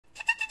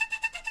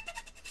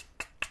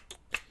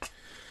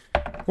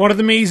One of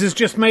the Me's has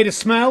just made a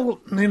smell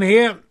in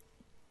here.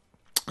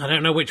 I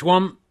don't know which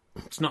one.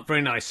 It's not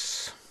very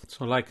nice. That's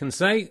all I can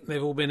say.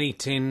 They've all been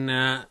eating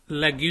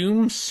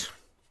legumes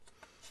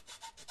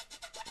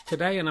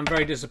today, and I'm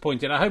very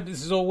disappointed. I hope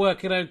this is all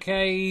working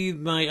okay.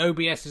 My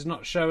OBS is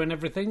not showing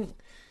everything,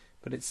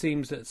 but it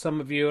seems that some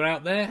of you are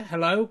out there.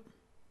 Hello.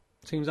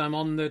 Seems I'm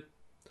on the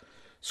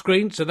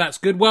screen, so that's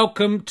good.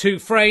 Welcome to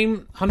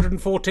Frame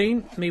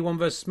 114, Me1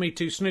 versus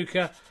Me2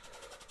 Snooker.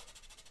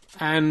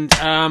 And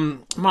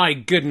my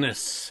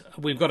goodness,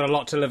 we've got a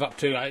lot to live up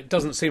to. It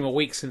doesn't seem a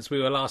week since we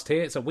were last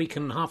here. It's a week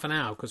and half an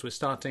hour because we're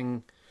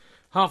starting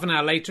half an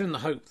hour later in the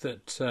hope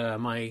that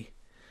my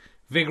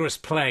vigorous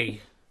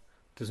play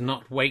does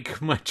not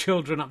wake my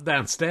children up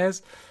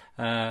downstairs.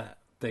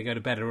 They go to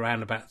bed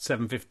around about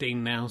 7:15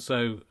 now,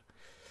 so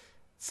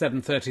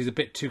 7:30 is a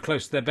bit too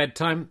close to their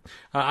bedtime.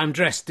 I'm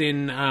dressed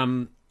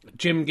in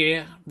gym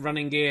gear,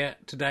 running gear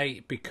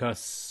today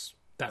because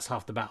that's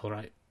half the battle,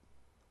 right?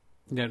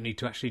 You don't need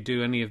to actually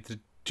do any of the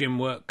gym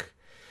work.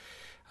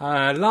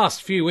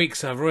 Last few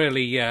weeks I've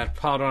really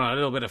piled on a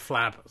little bit of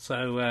flab,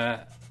 so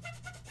at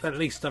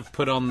least I've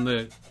put on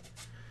the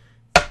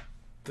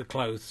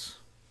clothes.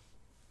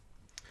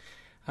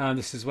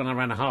 This is when I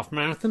ran a half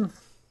marathon.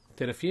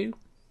 Did a few.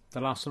 The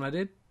last one I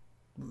did,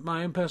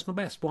 my own personal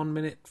best, 1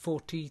 minute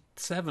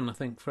 47, I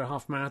think, for a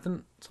half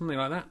marathon, something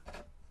like that.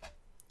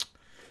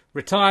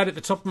 Retired at the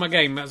top of my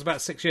game. That was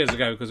about 6 years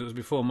ago because it was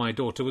before my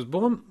daughter was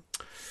born.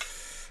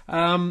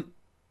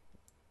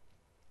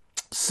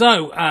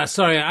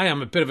 Sorry, I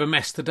am a bit of a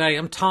mess today.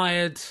 I'm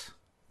tired.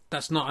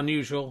 That's not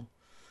unusual.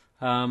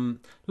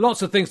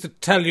 Lots of things to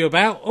tell you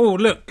about. Oh,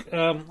 look.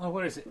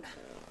 Where is it?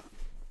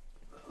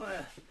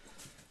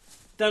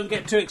 Don't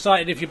get too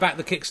excited if you back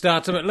the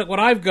Kickstarter, but look what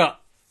I've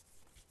got.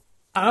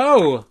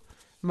 Oh,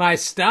 my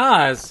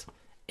stars.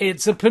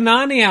 It's a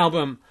Panani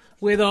album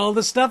with all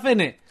the stuff in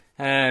it.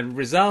 And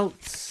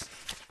results,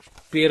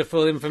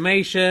 beautiful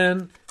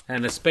information,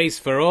 and a space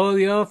for all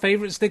your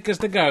favourite stickers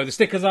to go. The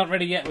stickers aren't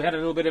ready yet. We had a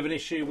little bit of an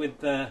issue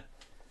with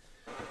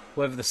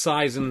whether the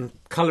size and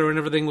colour and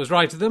everything was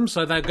right of them,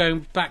 so they're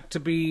going back to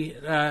be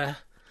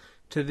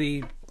to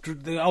the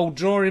old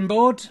drawing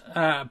board.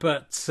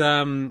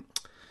 And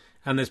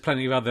there's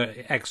plenty of other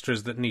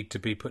extras that need to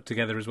be put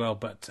together as well.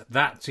 But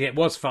it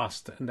was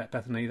fast,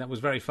 Bethany. That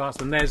was very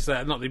fast. And there's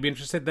not that you'd be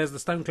interested. There's the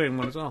stone clearing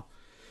one as well.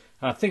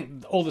 I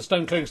think all the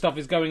stone clearing stuff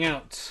is going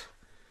out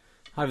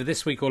either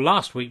this week or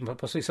last week, but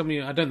possibly some of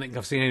you, I don't think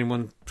I've seen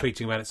anyone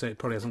tweeting about it, so it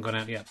probably hasn't gone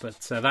out yet, but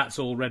that's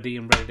all ready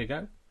and ready to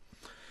go.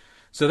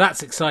 So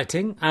that's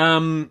exciting.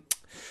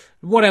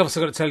 What else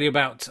I've got to tell you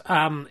about?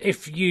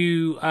 If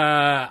you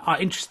are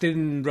interested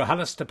in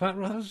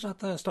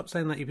RHLSTP, stop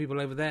saying that, you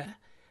people over there.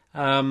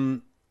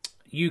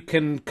 You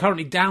can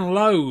currently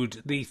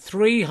download the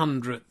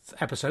 300th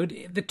episode.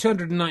 The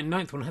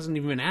 299th one hasn't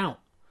even been out.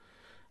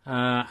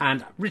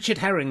 And Richard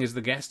Herring is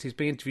the guest. He's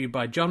being interviewed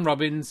by John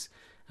Robbins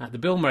at the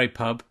Bill Murray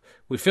pub.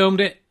 We filmed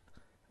it.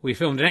 We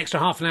filmed an extra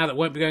half an hour that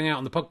won't be going out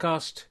on the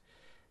podcast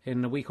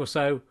in a week or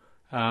so.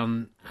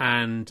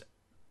 And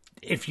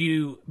if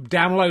you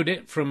download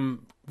it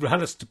from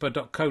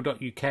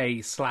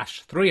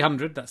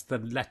rhlstp.co.uk/300, that's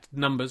the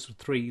numbers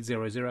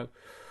 300,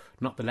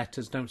 not the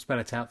letters, don't spell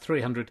it out,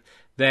 300,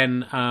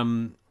 then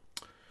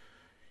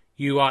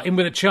you are in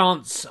with a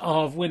chance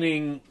of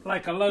winning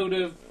like a load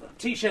of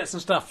T-shirts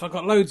and stuff. I've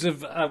got loads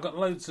of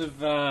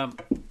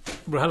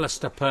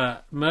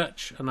RHLSTP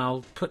merch, and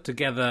I'll put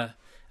together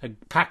a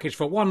package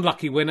for one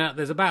lucky winner.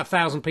 There's about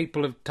 1,000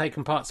 people have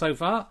taken part so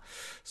far,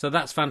 so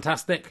that's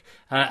fantastic.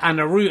 And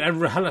a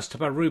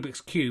RHLSTP Rubik's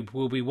Cube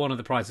will be one of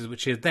the prizes,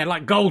 which is, they're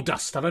like gold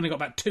dust. I've only got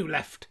about 2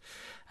 left,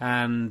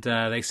 and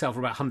they sell for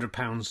about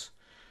 £100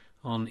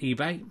 on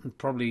eBay, and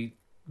probably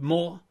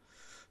more.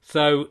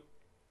 So,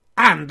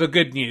 and the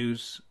good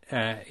news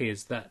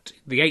is that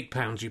the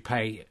 £8 you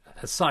pay,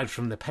 aside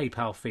from the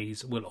PayPal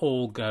fees, will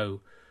all go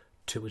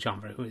to, which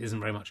isn't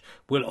very much,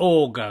 will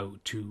all go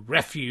to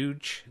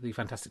Refuge, the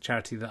fantastic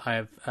charity that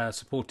I have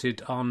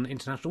supported on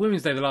International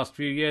Women's Day the last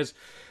few years.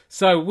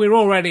 So we're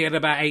already at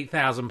about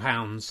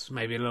 £8,000,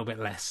 maybe a little bit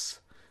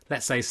less.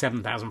 Let's say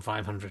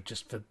 7,500,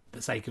 just for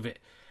the sake of it,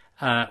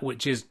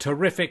 which is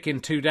terrific in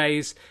 2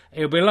 days.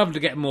 It'll be lovely to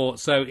get more.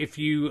 So if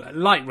you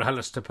like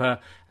RHLSTP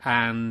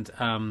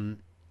and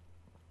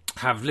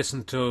have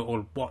listened to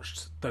or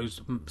watched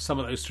some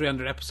of those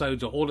 300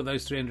 episodes, or all of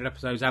those 300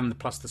 episodes, and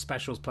plus the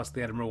specials, plus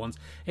the Edinburgh ones,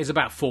 it's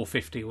about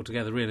 $4.50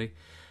 altogether, really,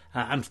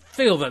 and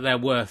feel that they're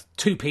worth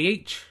 2p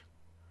each,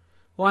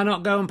 why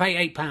not go and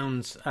pay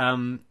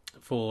 £8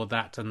 for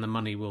that, and the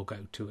money will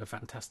go to a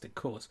fantastic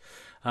cause.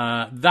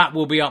 That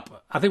will be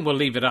up. I think we'll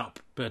leave it up,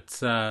 but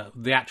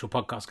the actual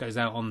podcast goes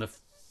out on the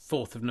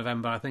 4th of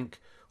November, I think,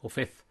 or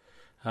 5th.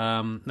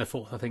 The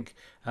 4th, I think.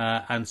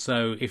 And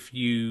so if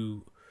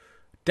you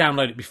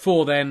download it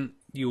before then,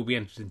 you will be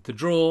entered into the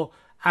draw.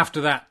 After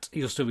that,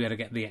 you'll still be able to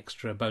get the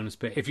extra bonus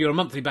bit. If you're a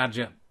monthly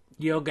badger,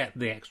 you'll get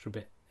the extra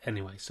bit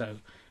anyway. So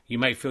you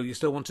may feel you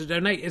still want to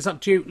donate. It's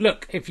up to you.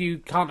 Look, if you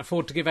can't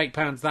afford to give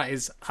 £8, that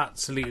is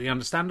absolutely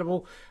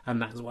understandable,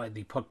 and that's why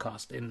the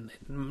podcast, in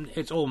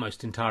its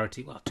almost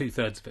entirety, well,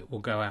 2/3 of it will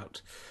go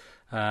out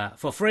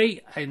for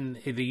free in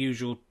the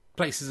usual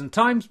places and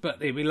times.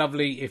 But it'd be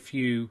lovely if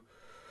you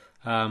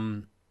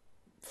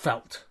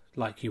felt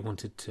like you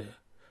wanted to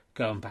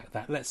go and back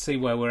that. Let's see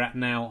where we're at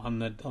now on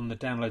the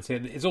downloads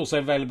here. It's also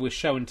available with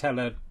Show and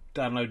Teller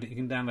download. You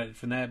can download it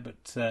from there,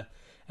 but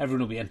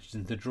everyone will be entered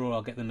into the draw.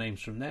 I'll get the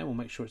names from there. We'll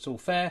make sure it's all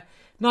fair.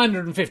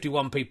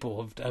 951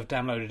 people have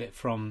downloaded it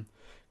from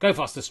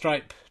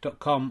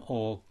gofasterstripe.com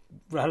or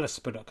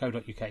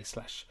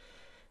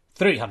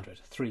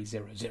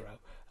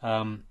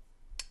rahalaspa.co.uk/300.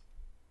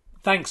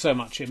 Thanks so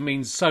much. It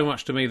means so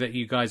much to me that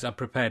you guys are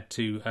prepared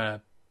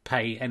to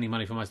pay any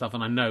money for my stuff,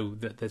 and I know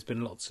that there's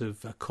been lots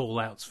of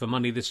call-outs for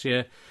money this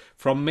year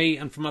from me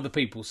and from other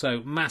people,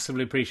 so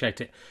massively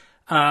appreciate it.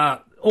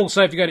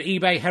 Also, if you go to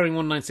eBay,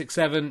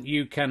 Herring1967,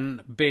 you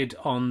can bid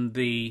on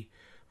the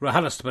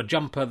RHLSTP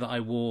jumper that I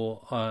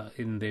wore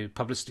in the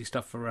publicity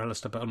stuff for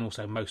RHLSTP, and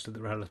also most of the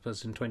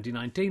RHLSTPs in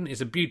 2019.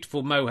 It's a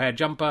beautiful mohair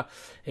jumper.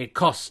 It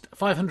cost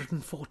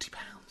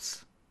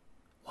 £540.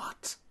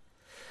 What?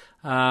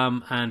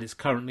 And it's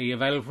currently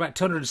available for about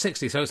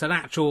 $260, so it's an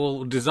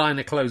actual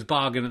designer clothes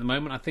bargain at the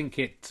moment. I think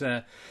it's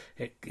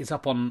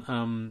up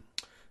on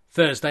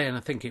Thursday, and I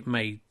think it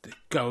may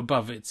go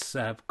above its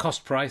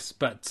cost price,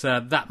 but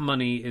that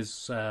money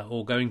is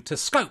all going to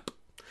Scope.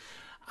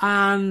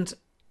 And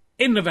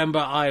in November,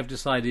 I have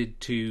decided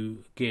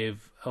to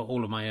give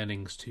all of my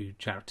earnings to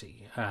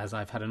charity, as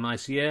I've had a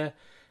nice year,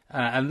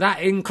 and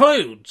that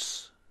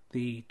includes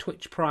the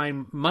Twitch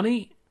Prime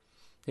money.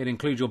 It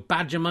includes your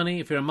badger money.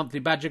 If you're a monthly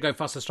badger, go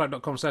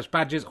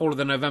fasterstripe.com/badges. All of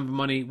the November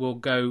money will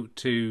go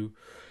to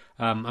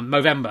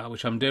Movember,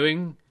 which I'm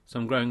doing. So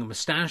I'm growing a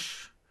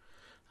moustache.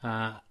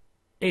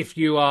 If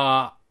you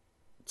are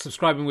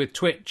subscribing with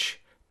Twitch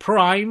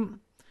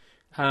Prime,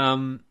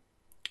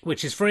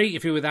 which is free,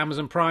 if you're with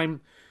Amazon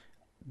Prime,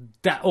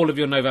 that all of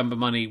your November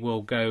money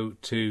will go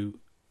to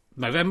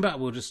Movember.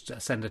 We'll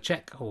just send a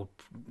check or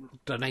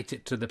donate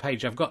it to the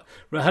page I've got,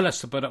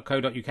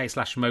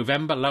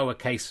 rahalaspa.co.uk/Movember,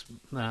 lowercase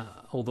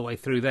all the way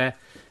through there,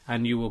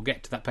 and you will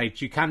get to that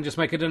page. You can just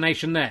make a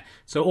donation there.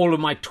 So all of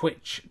my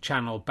Twitch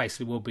channel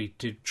basically will be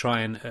to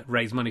try and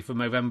raise money for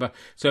Movember.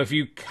 So if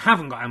you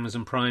haven't got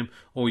Amazon Prime,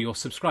 or you're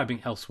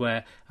subscribing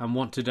elsewhere and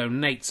want to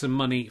donate some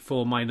money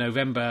for my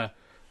November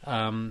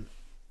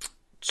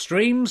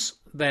streams,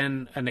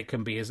 then, and it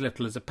can be as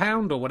little as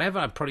 £1 or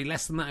whatever, probably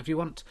less than that if you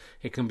want.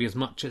 It can be as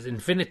much as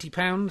infinity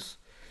pounds.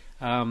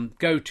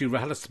 Go to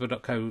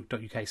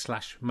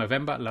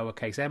rahalaspa.co.uk/Movember,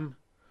 lowercase m,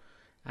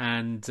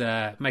 and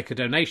make a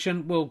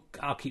donation.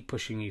 I'll keep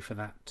pushing you for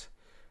that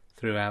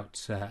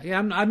throughout.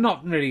 I'm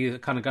not really the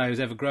kind of guy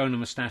who's ever grown a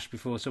moustache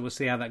before, so we'll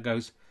see how that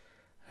goes.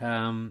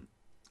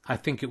 I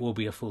think it will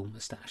be a full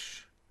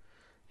moustache.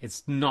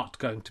 It's not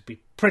going to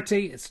be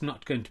pretty. It's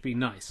not going to be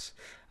nice.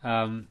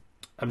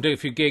 I'm doing a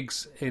few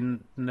gigs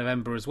in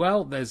November as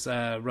well. There's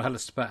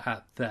RHLSTP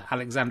at the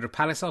Alexandra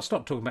Palace. I'll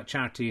stop talking about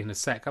charity in a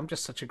sec. I'm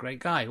just such a great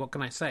guy. What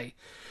can I say?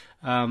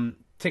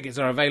 Tickets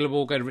are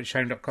available. Go to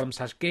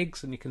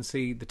richherring.com/gigs and you can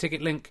see the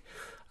ticket link.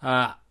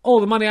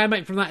 All the money I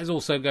make from that is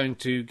also going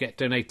to get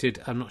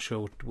donated. I'm not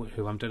sure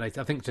who I'm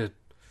donating. I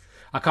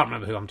can't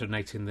remember who I'm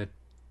donating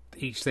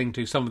each thing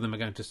to. Some of them are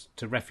going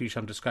to Refuge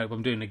Under Scope.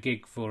 I'm doing a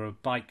gig for a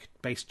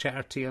bike-based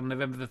charity on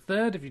November the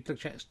 3rd, if you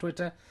check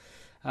Twitter.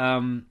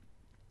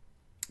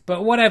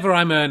 But whatever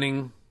I'm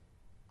earning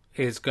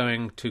is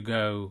going to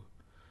go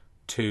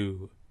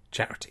to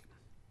charity.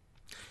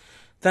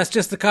 That's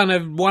just the kind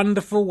of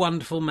wonderful,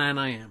 wonderful man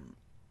I am.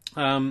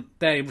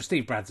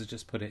 Steve Brads has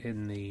just put it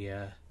in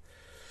the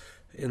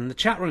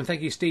chat room.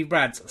 Thank you, Steve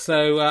Brads.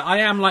 So I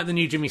am like the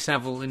new Jimmy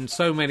Savile in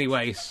so many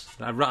ways.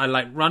 I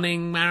like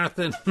running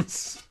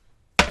marathons.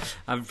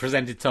 I've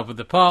presented Top of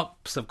the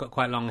Pops. I've got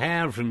quite long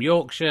hair. I'm from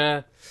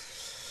Yorkshire.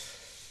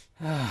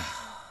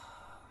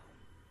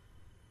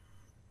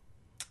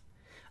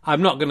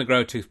 I'm not going to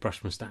grow a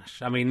toothbrush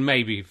moustache. I mean,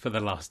 maybe for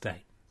the last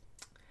day.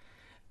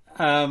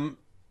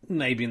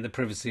 Maybe in the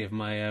privacy of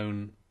my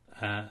own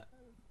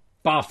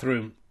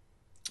bathroom.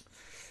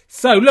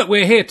 So, look,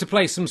 we're here to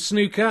play some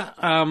snooker.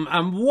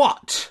 And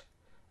what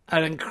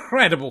an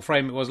incredible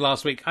frame it was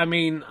last week. I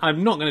mean,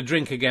 I'm not going to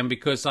drink again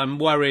because I'm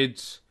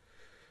worried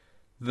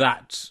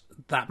that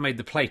made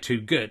the play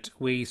too good.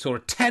 We saw a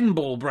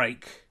 10-ball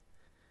break.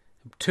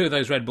 2 of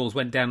those red balls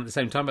went down at the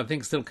same time. I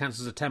think it still counts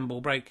as a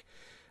 10-ball break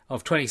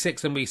of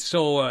 26, and we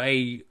saw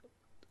a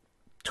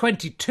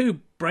 22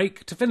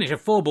 break to finish, a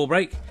 4-ball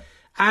break,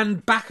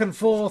 and back and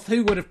forth.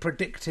 Who would have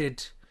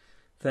predicted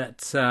that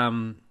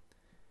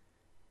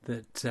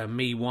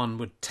Me1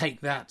 would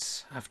take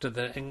that after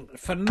the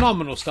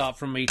phenomenal start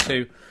from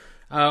Me2?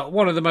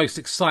 One of the most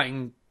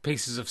exciting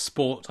pieces of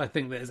sport I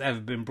think that has ever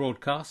been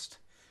broadcast.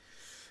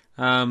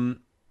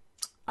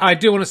 I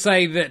do want to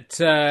say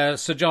that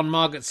Sir John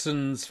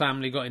Margetson's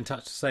family got in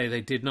touch to say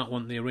they did not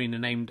want the arena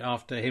named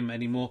after him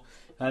anymore.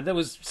 There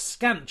was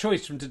scant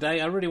choice from today.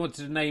 I really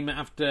wanted to name it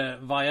after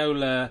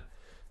Viola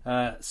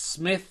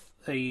Smith,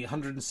 the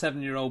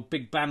 107-year-old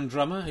big band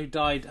drummer who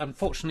died,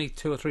 unfortunately,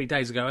 2 or 3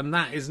 days ago, and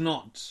that is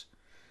not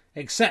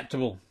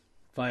acceptable,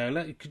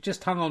 Viola. You could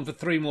just hung on for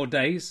 3 more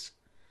days.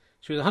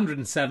 She was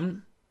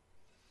 107.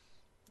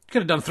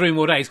 Could have done 3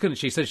 more days, couldn't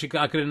she? So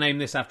I could have named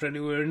this after it.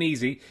 It were an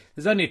easy.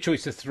 There's only a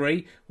choice of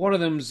 3. One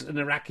of them's an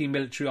Iraqi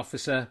military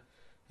officer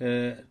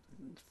who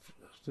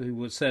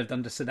was served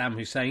under Saddam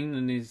Hussein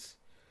and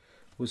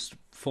was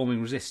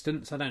forming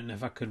resistance. I don't know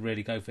if I could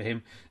really go for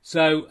him.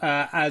 So,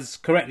 as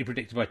correctly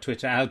predicted by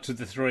Twitter, out of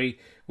the 3,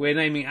 we're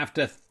naming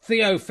after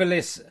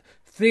Theophilus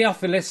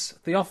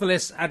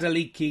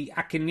Adeleke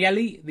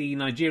Akinyele, the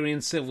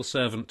Nigerian civil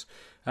servant.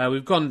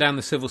 We've gone down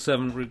the civil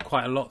servant route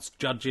quite a lot,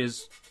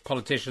 judges,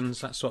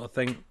 politicians, that sort of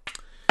thing.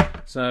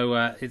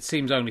 So it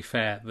seems only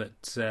fair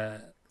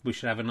that we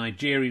should have a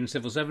Nigerian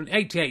civil servant.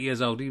 88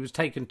 years old. He was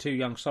taken too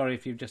young. Sorry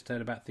if you've just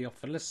heard about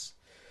Theophilus.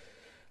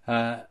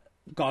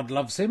 God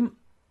loves him.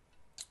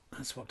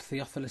 That's what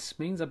Theophilus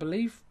means, I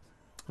believe.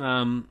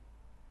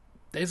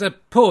 It's a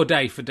poor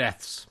day for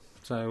deaths.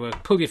 So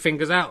pull your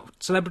fingers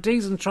out,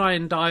 celebrities, and try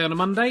and die on a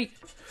Monday.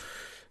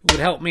 It would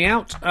help me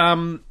out.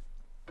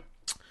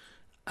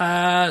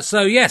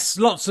 So yes,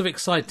 lots of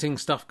exciting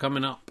stuff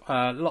coming up.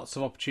 Lots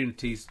of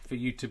opportunities for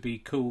you to be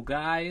cool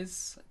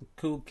guys,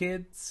 cool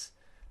kids.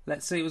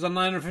 Let's see, it was on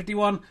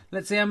 951.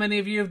 Let's see how many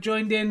of you have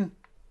joined in.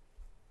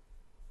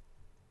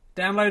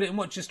 Download it and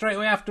watch it straight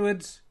away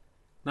afterwards.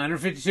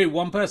 952,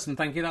 1 person,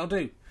 thank you, that'll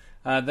do.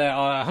 There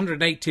are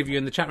 180 of you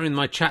in the chat room.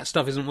 My chat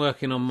stuff isn't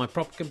working on my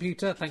proper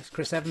computer. Thanks,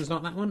 Chris Evans,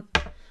 not that one.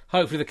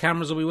 Hopefully the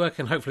cameras will be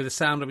working. Hopefully the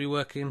sound will be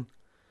working.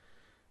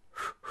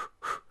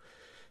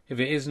 If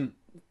it isn't,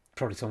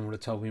 probably someone would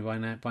have told me by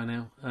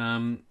now.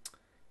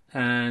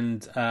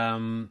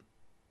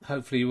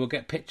 Hopefully we'll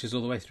get pictures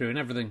all the way through and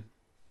everything.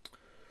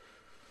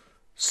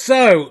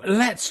 So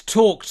let's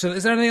talk to.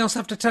 Is there anything else I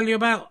have to tell you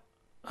about?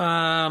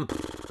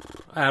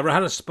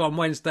 Rehearsal on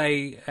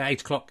Wednesday at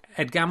 8 o'clock.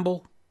 Ed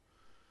Gamble.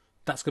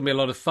 That's going to be a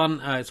lot of fun.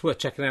 It's worth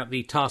checking out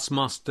the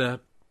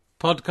Taskmaster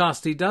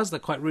podcast he does. They're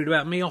quite rude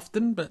about me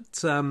often,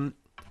 but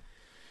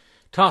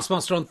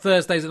Taskmaster on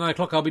Thursdays at 9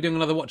 o'clock. I'll be doing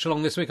another watch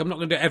along this week. I'm not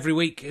going to do it every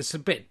week. It's a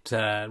bit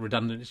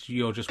redundant.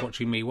 You're just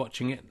watching me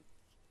watching it.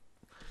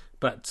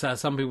 But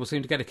some people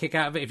seem to get a kick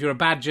out of it. If you're a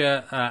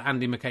badger,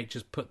 Andy McCate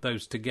just put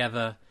those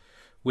together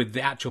with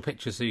the actual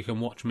pictures so you can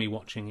watch me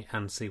watching it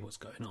and see what's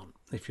going on.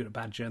 If you're a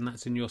badger and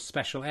that's in your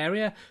special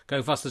area,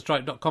 go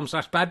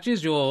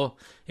fasterstripe.com/badges.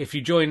 If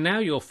you join now,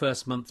 your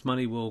first month's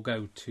money will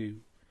go to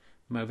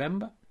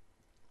Movember.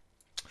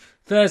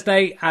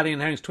 Thursday, Ali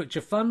and Herring's Twitch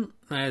of Fun.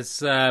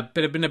 There's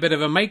been a bit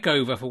of a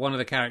makeover for one of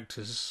the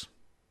characters.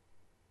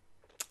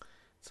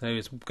 So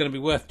it's going to be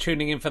worth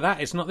tuning in for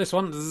that. It's not this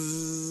one.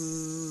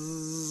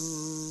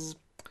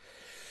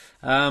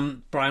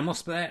 Brian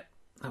Wasp there.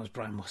 That was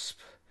Brian Wasp.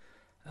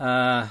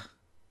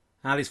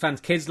 Ali's fans'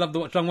 kids love the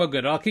watch along. Well,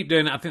 good. I'll keep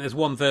doing it. I think there's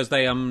one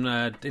Thursday. I'm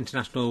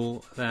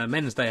International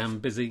Men's Day. I'm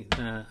busy,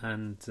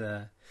 and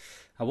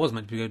I was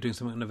meant to be doing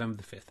something on November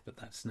the 5th, but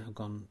that's now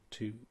gone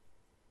to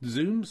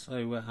Zoom.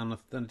 So on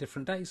a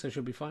different day, so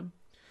she'll be fine.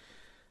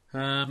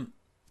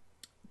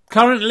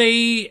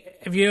 Currently,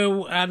 if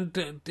you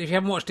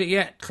haven't watched it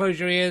yet, close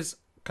your ears.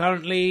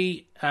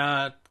 Currently,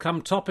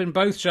 come top in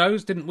both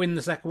shows. Didn't win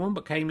the second one,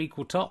 but came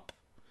equal top,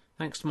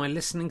 thanks to my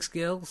listening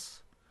skills.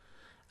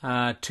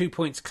 2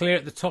 points clear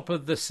at the top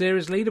of the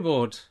series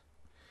leaderboard.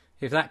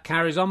 If that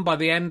carries on by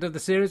the end of the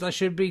series, I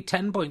should be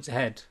 10 points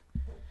ahead.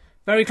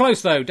 Very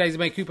close, though. Daisy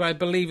May Cooper, I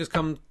believe, has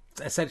come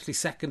essentially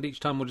second each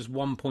time, or just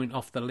 1 point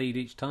off the lead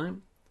each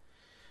time.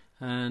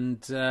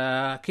 And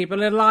keep a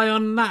little eye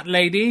on that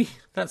lady.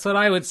 That's what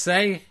I would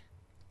say.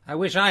 I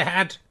wish I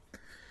had.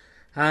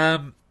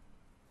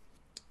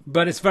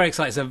 But it's very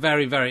exciting. It's a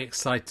very, very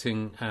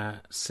exciting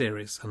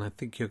series, and I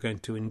think you're going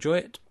to enjoy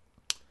it.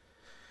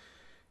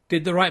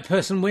 Did the right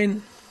person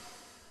win?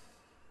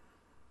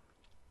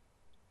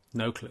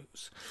 No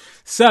clues.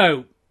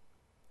 So,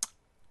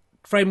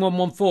 Frame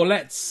 114,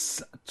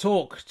 let's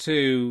talk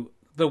to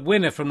the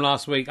winner from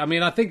last week. I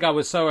mean, I think I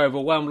was so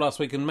overwhelmed last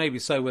week, and maybe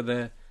so were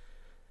the...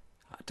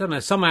 I don't know,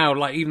 somehow,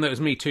 like, even though it was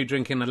Me2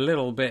 drinking, a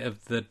little bit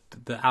of the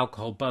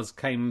alcohol buzz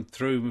came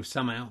through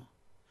somehow.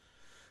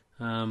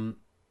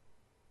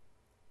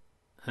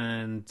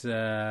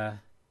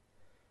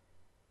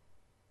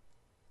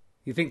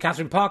 You think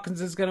Catherine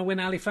Parkinson's going to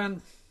win, Ali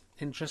fan?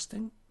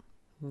 Interesting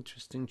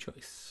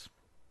choice.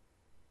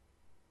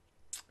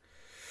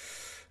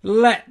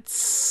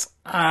 Let's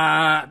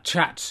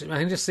chat. I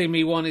can just see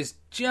Me1 is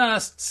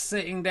just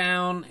sitting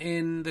down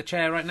in the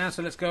chair right now,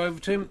 so let's go over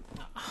to him.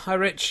 Hi,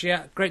 Rich.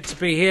 Yeah, great to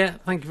be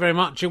here. Thank you very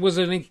much. It was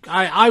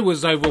I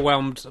was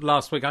overwhelmed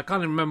last week. I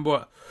can't even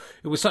remember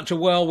it was such a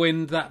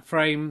whirlwind, that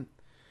frame.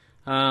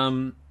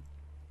 I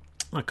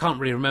can't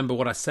really remember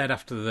what I said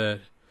after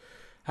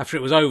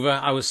it was over.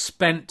 I was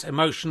spent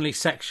emotionally,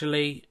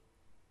 sexually.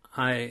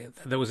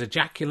 There was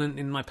ejaculant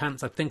in my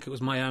pants. I think it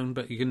was my own,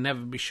 but you can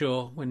never be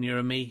sure when you're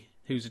a me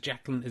whose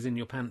ejaculant is in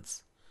your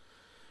pants.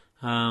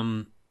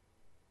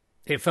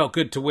 It felt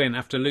good to win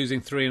after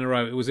losing 3 in a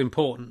row. It was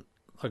important.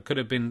 I could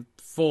have been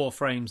 4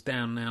 frames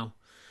down now,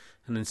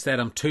 and instead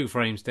I'm 2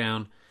 frames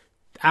down.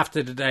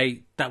 After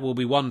today, that will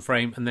be 1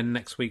 frame, and then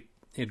next week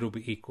it'll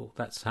be equal.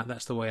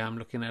 That's the way I'm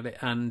looking at it.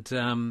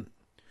 And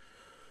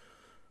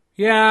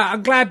yeah,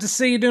 I'm glad to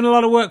see you doing a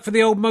lot of work for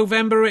the old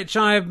Movember, Rich.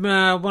 I'm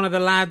one of the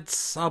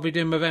lads. I'll be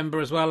doing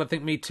Movember as well. I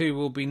think Me2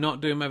 will be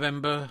not doing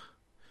Movember. I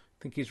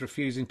think he's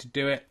refusing to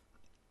do it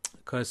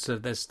because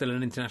there's still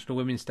an International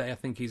Women's Day. I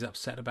think he's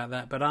upset about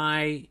that. But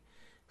I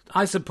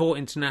support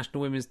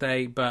International Women's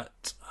Day,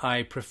 but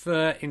I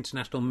prefer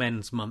International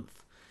Men's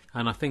Month.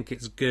 And I think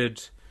it's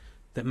good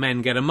that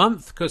men get a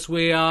month because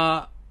we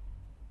are,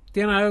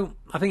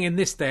 I think in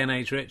this day and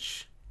age,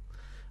 Rich,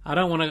 I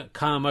don't want to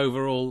calm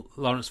over all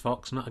Lawrence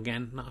Fox, not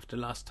again, not after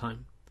last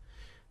time.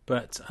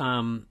 But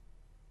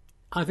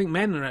I think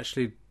men are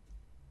actually,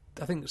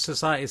 I think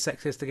society is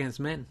sexist against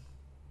men.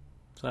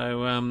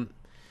 So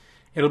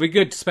it'll be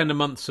good to spend a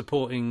month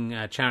supporting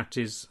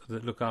charities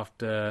that look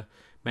after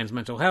men's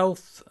mental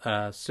health,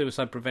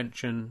 suicide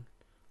prevention,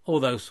 all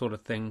those sort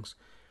of things.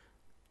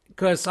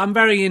 Because I'm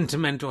very into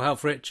mental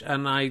health, Rich,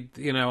 and I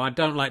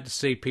don't like to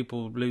see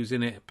people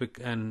losing it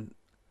and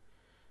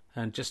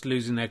just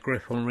losing their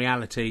grip on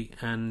reality.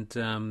 And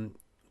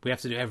we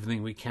have to do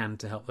everything we can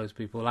to help those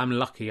people. I'm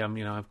lucky.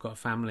 I've got a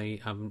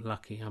family. I'm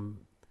lucky.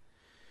 I'm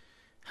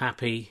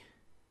happy,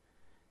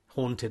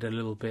 haunted a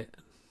little bit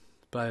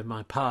by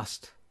my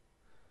past,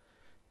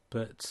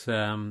 but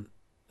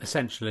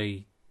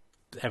essentially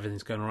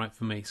everything's going all right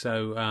for me.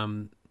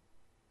 So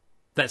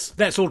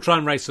let's all try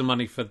and raise some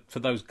money for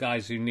those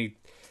guys who need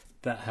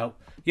that help.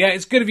 Yeah,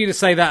 it's good of you to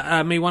say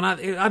that,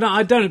 Me1.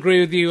 I don't agree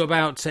with you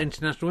about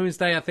International Women's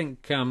Day. I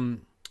think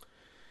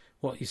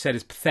what you said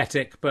is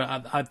pathetic,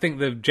 but I think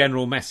the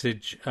general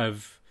message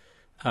of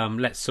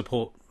let's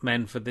support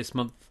men for this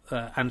month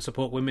and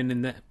support women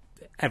in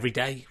every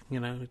day.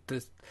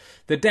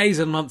 The days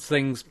and months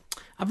things.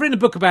 I've written a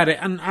book about it,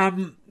 and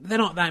they're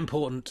not that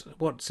important.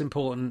 What's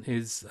important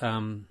is,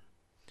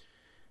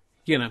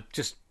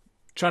 just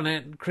trying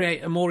to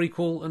create a more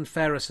equal and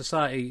fairer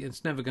society.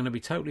 It's never going to be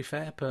totally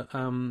fair, but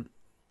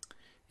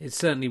it's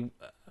certainly,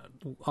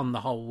 on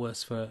the whole,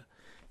 worse for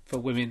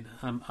women.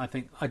 I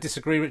think I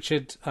disagree,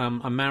 Richard.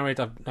 I'm married.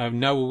 I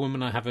know a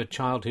woman. I have a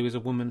child who is a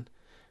woman,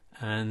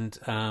 and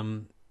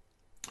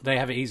they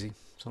have it easy.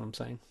 That's what I'm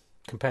saying.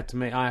 Compared to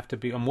me,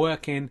 I'm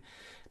working,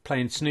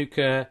 playing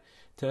snooker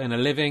to earn a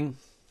living.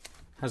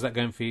 How's that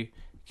going for you?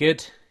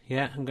 Good.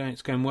 Yeah,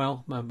 it's going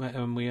well.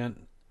 We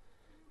earned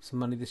some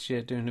money this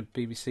year doing a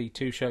BBC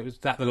 2 show. Was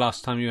that the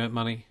last time you earned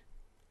money?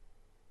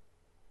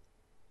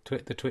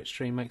 The Twitch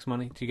stream makes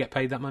money. Do you get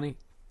paid that money?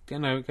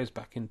 No, it goes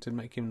back into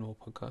making more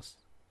podcasts.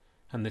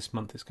 And this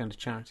month it's going to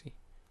charity.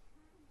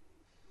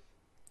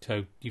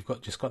 So you've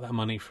just got that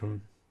money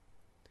from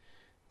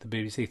the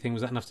BBC thing.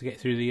 Was that enough to get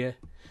through the year?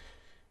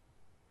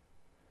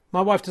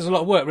 My wife does a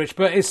lot of work, Rich,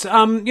 but it's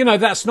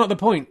that's not the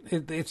point.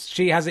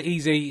 She has it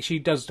easy. She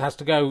has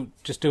to go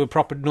just do a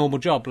proper normal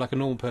job like a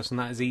normal person.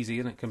 That is easy,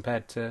 isn't it,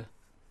 compared to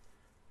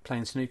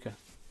playing snooker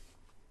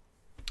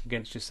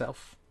against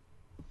yourself.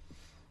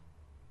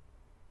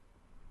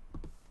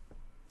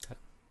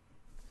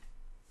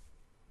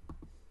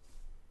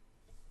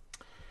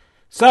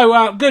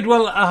 So good.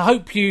 Well, I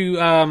hope you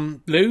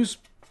lose.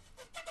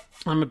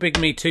 I'm a big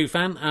Me2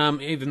 fan,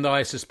 even though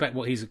I suspect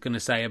what he's going to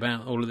say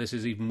about all of this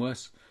is even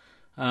worse.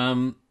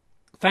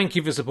 Thank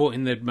you for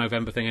supporting the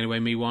Movember thing anyway,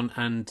 Me1,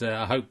 and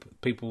I hope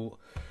people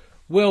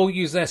will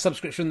use their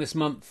subscription this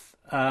month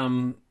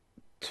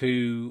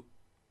to,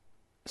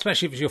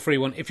 especially if it's your free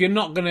one. If you're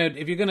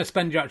gonna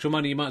spend your actual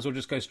money, you might as well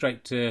just go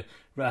straight to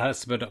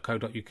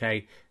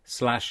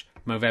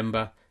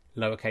rehearsable.co.uk/Movember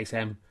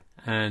m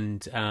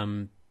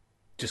and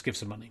just give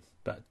some money.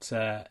 But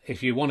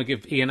if you want to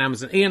give Ian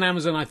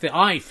Amazon,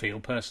 I feel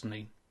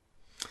personally,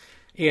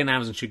 Ian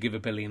Amazon should give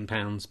 £1 billion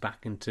back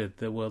into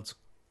the world's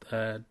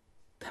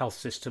health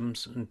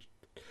systems and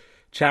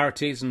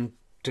charities and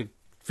to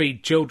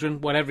feed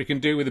children. Whatever he can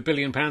do with £1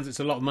 billion, it's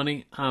a lot of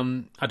money. I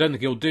don't think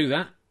he'll do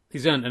that.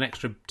 He's earned an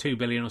extra $2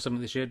 billion or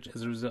something this year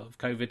as a result of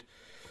COVID.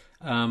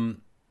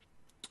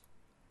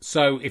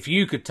 So if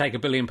you could take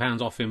 £1 billion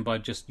off him by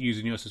just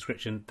using your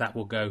subscription, that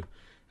will go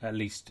at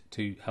least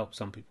to help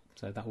some people.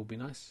 So that will be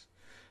nice.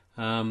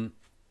 The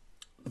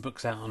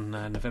book's out on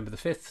November the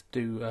 5th.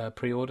 Do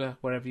pre-order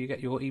wherever you get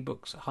your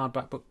ebooks,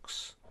 hardback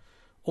books,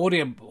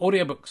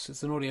 audiobooks.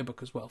 It's an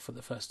audiobook as well for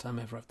the first time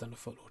ever. I've done a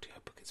full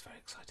audiobook. It's very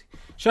exciting.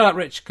 Shut up,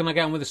 Rich. Can I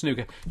get on with the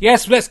snooker?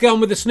 Yes, let's get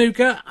on with the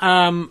snooker.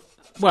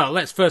 Well,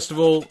 let's first of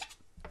all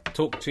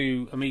talk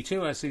to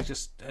Me2 as he's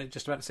just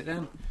about to sit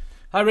down.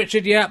 Hi,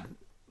 Richard. Yeah.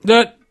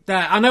 Look,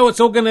 I know it's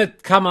all going to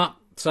come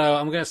up, so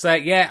I'm going to say,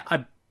 yeah,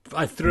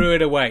 I threw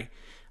it away.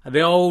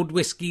 The old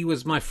whiskey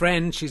was my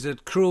friend. She's a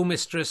cruel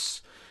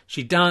mistress.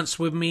 She danced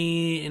with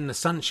me in the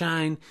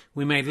sunshine.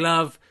 We made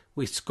love.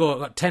 We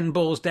got 10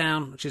 balls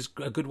down, which is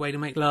a good way to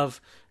make love.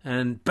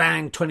 And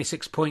bang,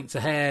 26 points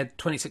ahead,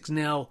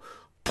 26-0.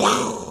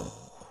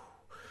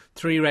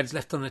 3 reds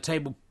left on the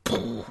table.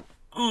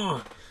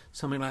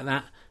 Something like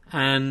that.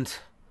 And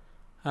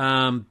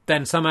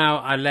then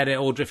somehow I let it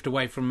all drift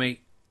away from me.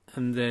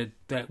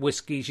 that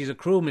whiskey. She's a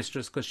cruel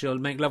mistress because she'll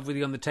make love with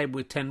you on the table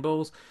with 10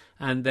 balls,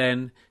 and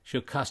then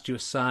she'll cast you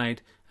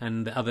aside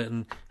and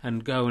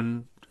go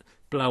and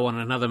blow on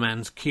another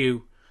man's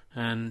cue,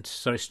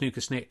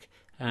 snooker snick,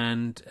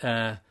 and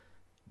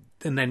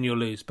then you'll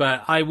lose.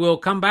 But I will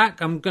come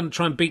back. I'm going to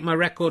try and beat my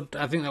record.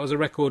 I think that was a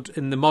record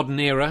in the modern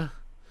era.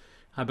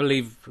 I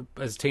believe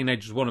as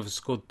teenagers one of us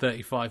scored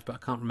 35, but I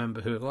can't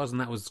remember who it was,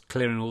 and that was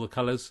clearing all the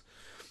colours.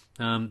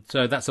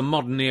 So that's a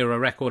modern era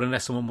record,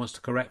 unless someone wants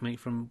to correct me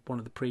from one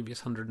of the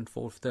previous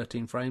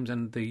 113 frames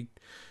and the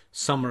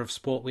summer of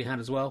sport we had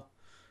as well.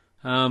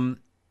 I'm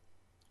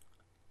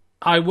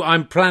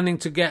planning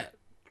to get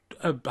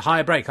a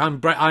higher break. I'm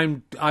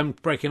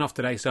breaking off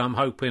today, so I'm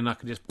hoping I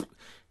can just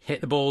hit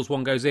the balls.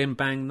 One goes in,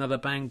 bang, another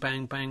bang,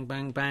 bang, bang,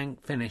 bang, bang,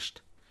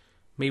 finished.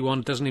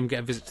 Me1 doesn't even get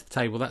a visit to the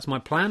table. That's my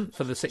plan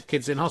for the sick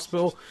kids in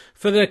hospital.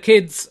 For the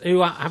kids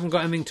who haven't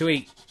got anything to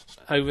eat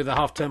over the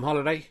half-term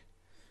holiday,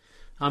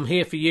 I'm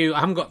here for you. I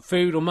haven't got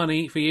food or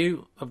money for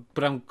you,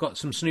 but I've got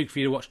some snooker for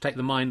you to watch. Take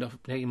your mind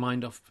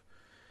off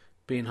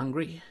being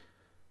hungry.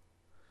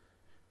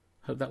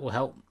 Hope that will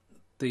help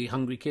the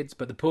hungry kids.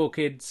 But the poor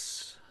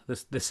kids,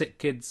 the sick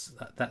kids,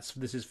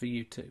 this is for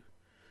you too.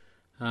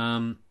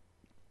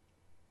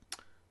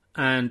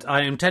 And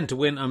I intend to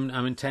win.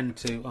 I intend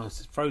to. Oh,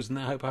 it's frozen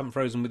there. I hope I haven't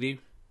frozen with you.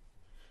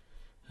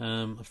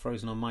 I've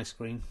frozen on my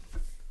screen.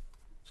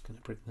 Just going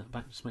to bring that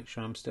back. Just make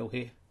sure I'm still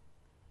here.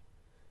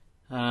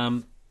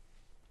 I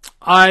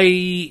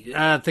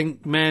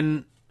think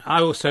men.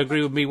 I also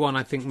agree with Me1.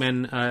 I think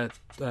men. I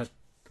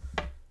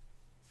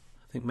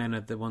think men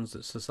are the ones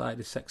that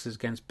society sexes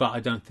against. But I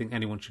don't think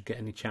anyone should get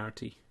any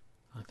charity.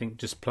 I think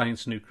just playing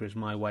snooker is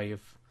my way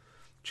of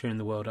cheering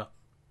the world up,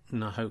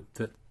 and I hope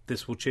that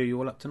this will cheer you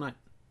all up tonight.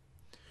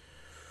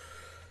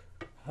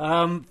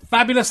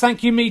 Fabulous,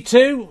 thank you,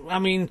 Me2. I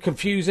mean,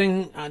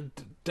 confusing. I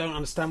don't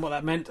understand what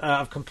that meant.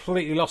 I've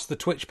completely lost the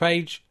Twitch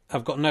page.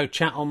 I've got no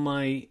chat on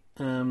my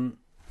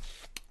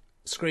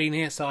screen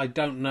here, so I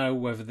don't know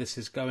whether this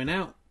is going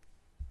out.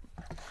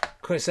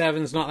 Chris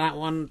Evans, not that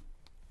one.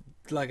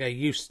 Like a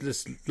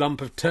useless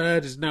lump of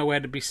turd, is nowhere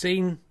to be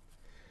seen.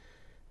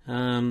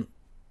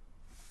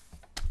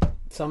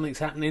 Something's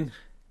happening.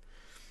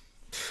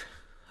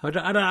 I'm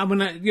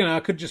gonna, I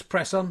could just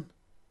press on.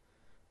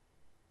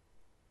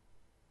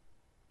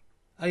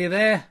 Are you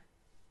there?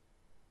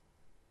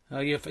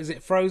 Is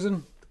it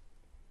frozen?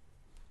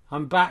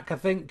 I'm back, I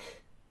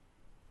think.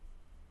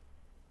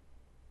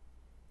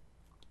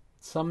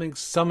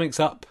 Something's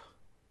up.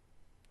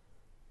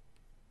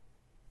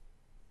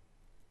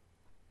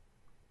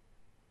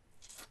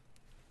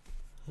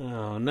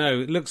 Oh no,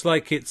 it looks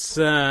like it's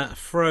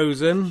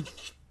frozen.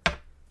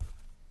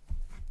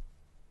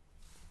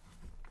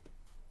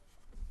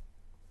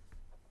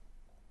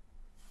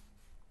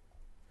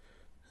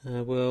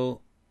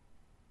 We'll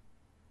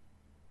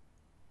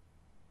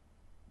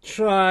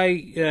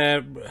try.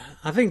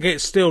 I think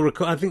it's still.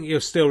 I think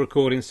you're still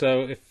recording.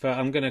 So if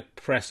I'm going to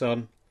press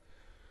on,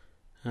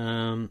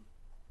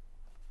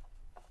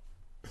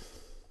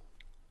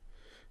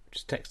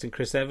 just texting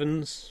Chris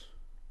Evans.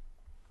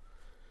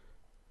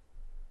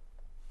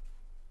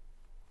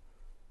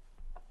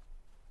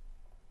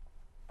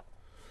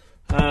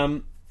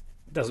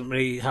 Doesn't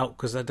really help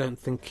because I don't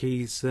think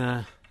he's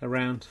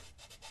around.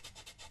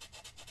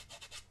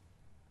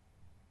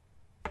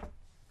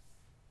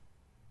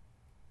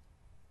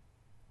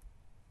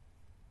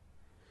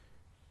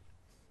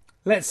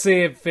 Let's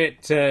see if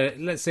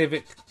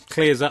it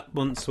clears up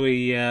once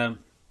we.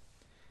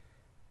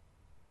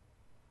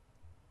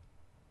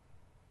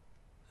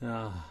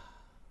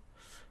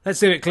 Let's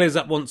see if it clears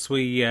up once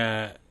we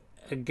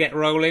get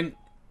rolling.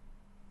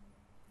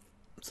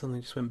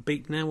 Something just went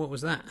beep now. What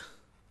was that?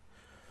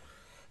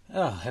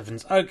 Oh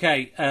heavens!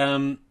 Okay,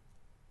 I'm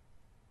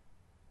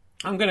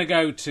going to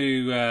go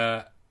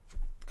to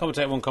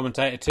commentator 1,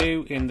 commentator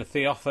 2 in the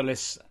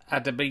Theophilus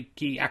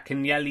Adebiki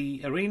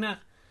Akinyele Arena.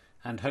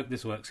 And hope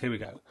this works. Here we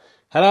go.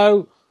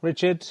 Hello,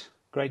 Richard.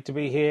 Great to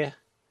be here.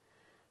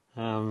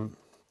 Do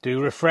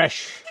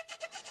refresh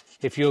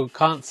if you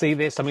can't see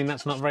this. I mean,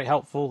 that's not very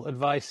helpful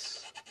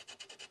advice.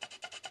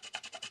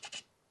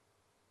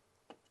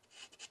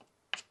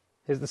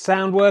 Is the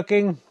sound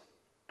working?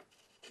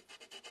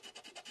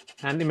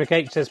 Andy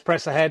McH says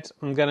press ahead.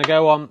 I'm going to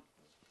go on.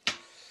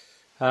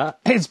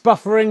 It's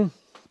buffering.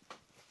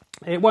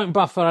 It won't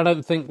buffer, I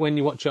don't think, when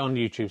you watch it on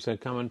YouTube. So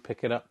come and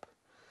pick it up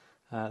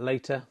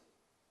later.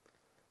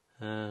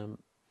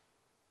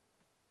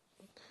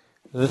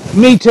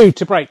 Me2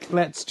 to break.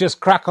 Let's just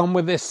crack on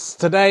with this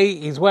today.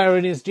 He's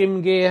wearing his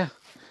gym gear,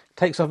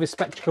 takes off his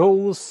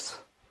spectacles.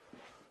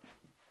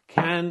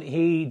 Can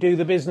he do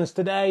the business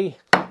today?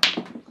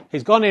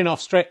 He's gone in off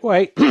straight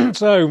away.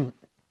 So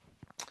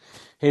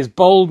his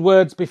bold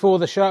words before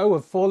the show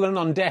have fallen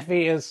on deaf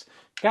ears.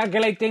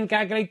 Calculating,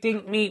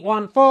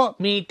 Me1 4,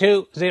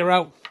 Me2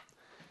 0.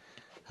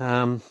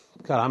 God,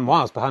 I'm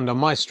miles behind on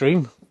my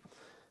stream.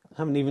 I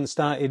haven't even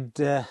started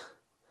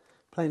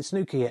playing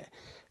snooker yet.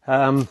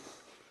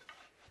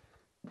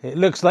 It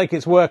looks like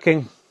it's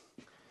working.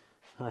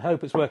 I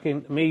hope it's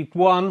working.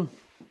 Me1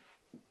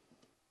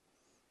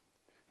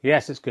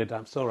 Yes, it's good.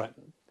 I'm still right.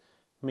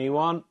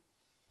 Me1.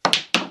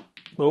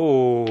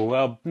 Oh,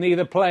 well,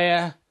 neither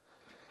player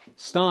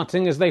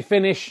starting as they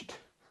finished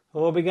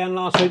or began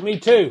last week.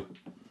 Me2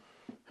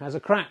 has a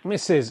crack,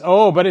 misses.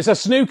 Oh, but it's a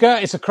snooker.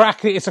 It's a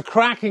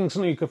cracking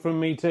snooker from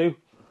Me2.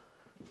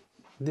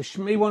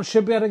 Me1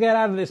 should be able to get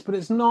out of this, but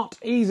it's not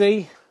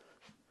easy.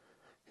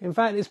 In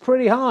fact, it's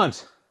pretty hard.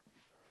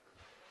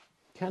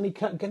 Can he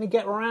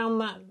get around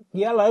that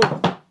yellow?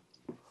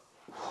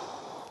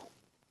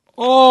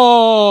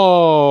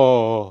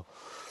 Oh!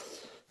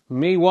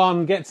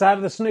 Me1 gets out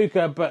of the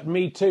snooker, but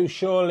Me2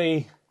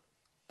 surely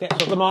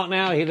gets off the mark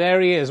now.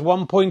 There he is,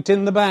 1 point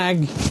in the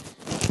bag.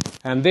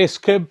 And this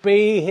could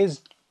be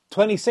his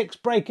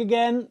 26th break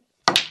again.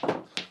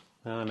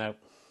 Oh, no.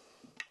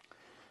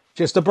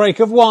 Just a break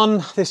of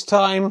 1 this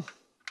time.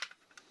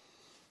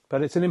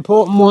 But it's an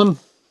important one.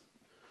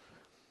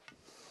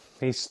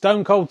 He's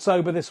stone cold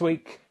sober this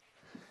week.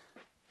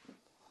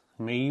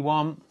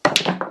 Me1.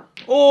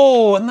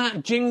 Oh, and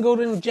that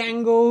jingled and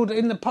jangled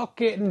in the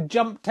pocket and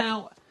jumped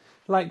out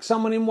like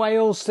someone in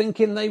Wales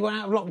thinking they were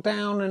out of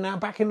lockdown and now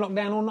back in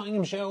lockdown, or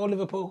Nottinghamshire or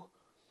Liverpool.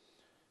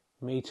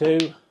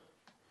 Me2.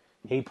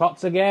 He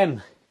pots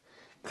again.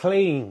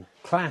 Clean.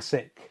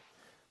 Classic.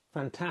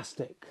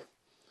 Fantastic.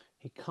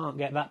 He can't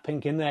get that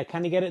pink in there.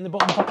 Can he get it in the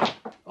bottom pocket?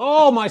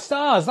 Oh, my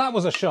stars. That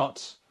was a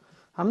shot.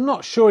 I'm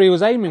not sure he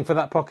was aiming for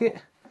that pocket.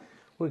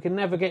 We can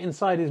never get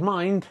inside his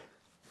mind.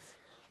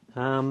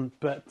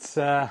 But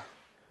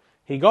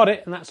he got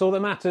it, and that's all that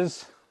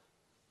matters.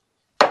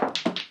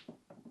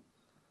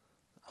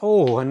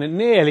 Oh, and it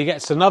nearly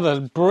gets another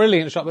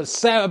brilliant shot,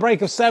 but a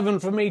break of 7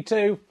 for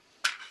Me2.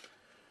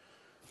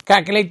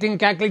 Calculating,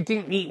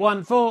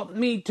 Me1 4,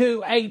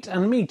 Me2 8,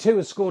 and Me2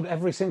 has scored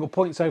every single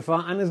point so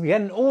far, and has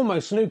again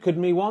almost snookered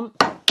Me1.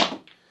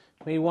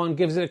 Me1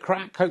 gives it a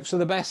crack, hopes for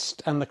the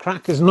best, and the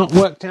crack has not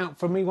worked out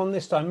for Me1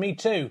 this time.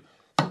 Me2,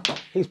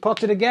 he's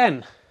potted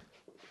again.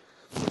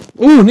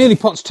 Ooh, nearly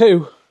pots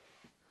 2.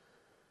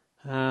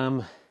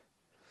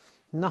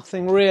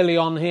 Nothing really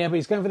on here, but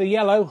he's going for the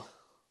yellow.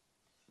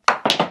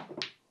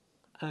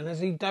 And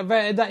has he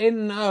diverted that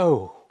in?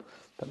 No.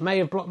 But may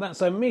have blocked that.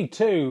 So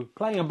Me2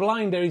 playing a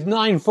blinder. He's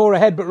 9-4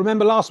 ahead. But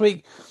remember last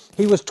week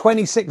he was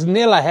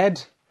 26-0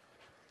 ahead.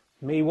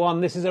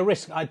 Me1, this is a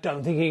risk. I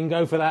don't think he can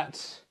go for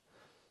that.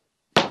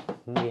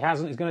 And he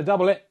hasn't. He's going to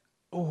double it.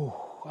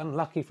 Oh,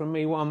 unlucky from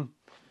Me1.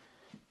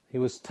 He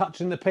was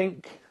touching the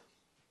pink.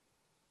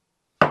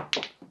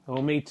 Oh,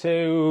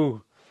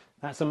 Me2.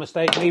 That's a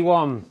mistake.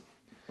 Me1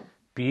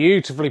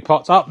 beautifully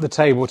pots up the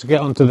table to get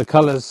onto the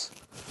colours.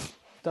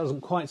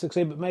 Doesn't quite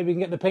succeed, but maybe he can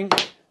get the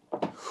pink.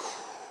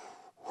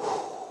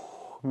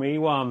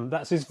 Me1.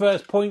 That's his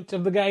first point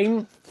of the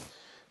game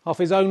off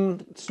his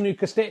own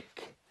snooker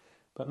stick.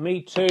 But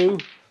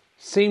Me2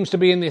 seems to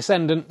be in the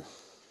ascendant.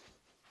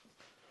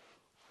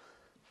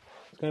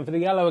 He's going for the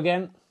yellow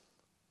again.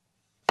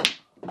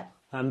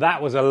 And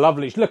that was a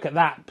lovely... Look at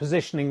that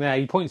positioning there.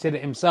 He points at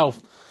it himself.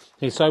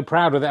 He's so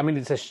proud of it. I mean,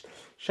 it's a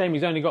shame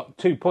he's only got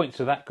 2 points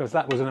for that, because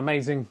that was an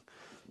amazing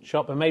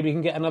shot. But maybe he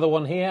can get another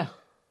one here.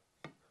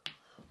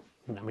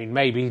 I mean,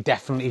 maybe,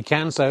 definitely he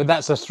can. So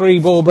that's a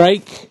 3-ball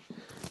break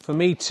for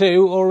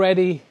Me2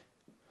 already.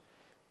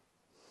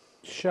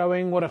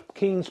 Showing what a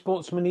keen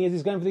sportsman he is.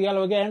 He's going for the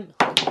yellow again.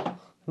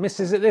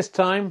 Misses it this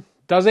time.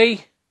 Does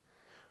he?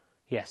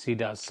 Yes, he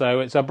does. So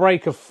it's a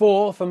break of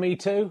 4 for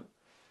Me2.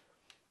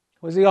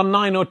 Was he on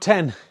 9 or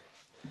 10?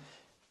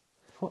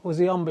 What was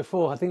he on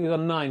before? I think he was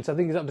on 9. So I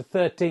think he's up to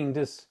 13.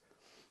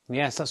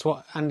 Yes, that's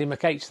what Andy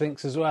McH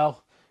thinks as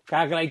well.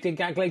 Calculating,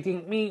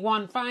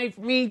 Me1 5,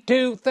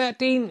 Me2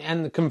 13,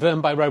 and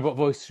confirmed by robot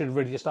voice. Should have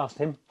really just asked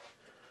him.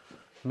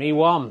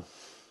 Me1.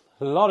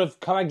 A lot of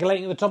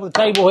coagulating at the top of the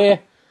table here.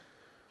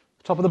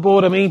 Top of the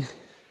board, I mean.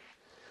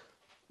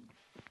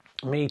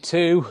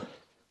 Me2.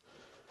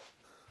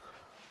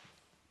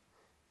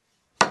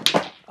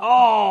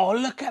 Oh,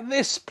 look at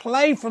this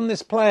play from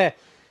this player.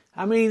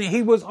 I mean,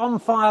 he was on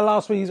fire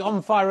last week. He's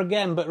on fire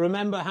again. But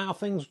remember how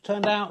things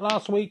turned out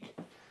last week?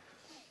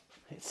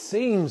 It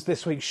seems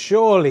this week,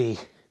 surely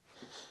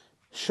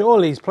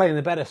he's playing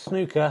the better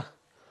snooker.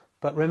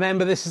 But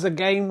remember, this is a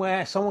game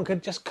where someone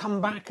could just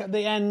come back at the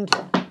end.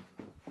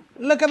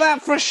 Look at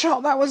that for a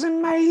shot. That was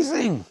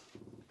amazing.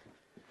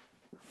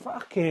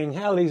 Fucking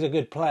hell, he's a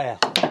good player.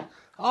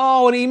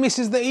 Oh, and he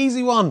misses the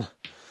easy one.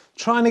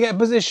 Trying to get a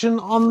position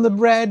on the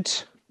red.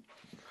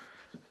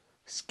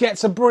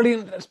 Gets a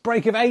brilliant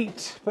break of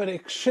 8, but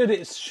it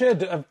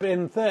should have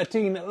been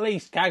 13 at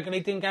least.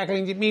 Calculating.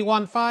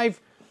 Me1 5.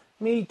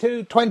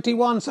 Me2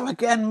 21. So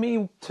again,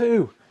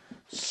 Me2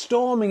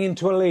 storming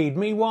into a lead.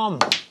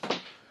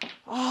 Me1.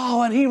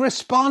 Oh, and he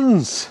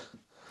responds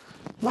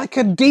like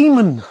a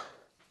demon.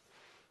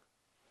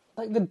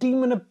 Like the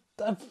demon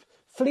of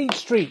Fleet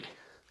Street.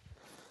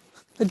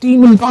 The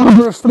demon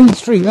barber of Fleet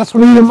Street. That's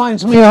what he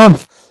reminds me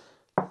of.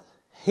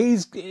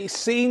 He's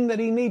seen that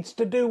he needs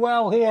to do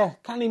well here.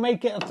 Can he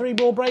make it a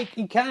 3-ball break?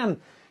 He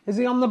can. Is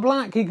he on the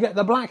black? He can get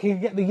the black. He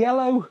can get the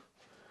yellow.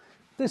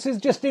 This is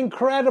just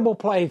incredible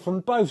play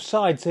from both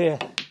sides here.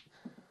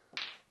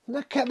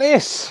 Look at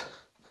this.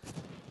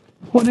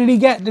 What did he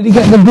get? Did he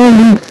get the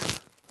boom?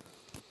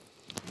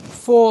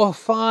 4,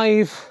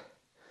 5.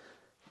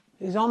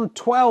 He's on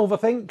 12, I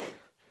think.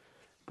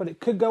 But it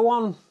could go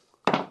on.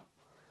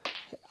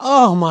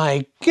 Oh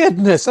my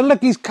goodness. And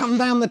look, he's come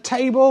down the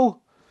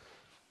table.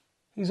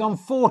 He's on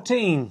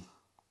 14.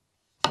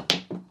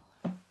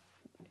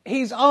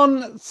 He's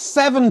on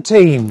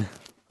 17.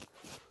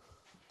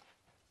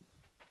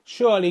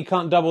 Surely he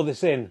can't double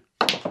this in.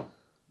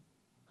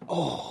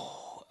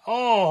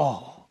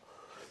 Oh.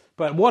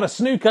 But what a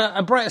snooker.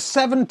 A Brett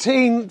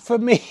 17 for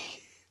me.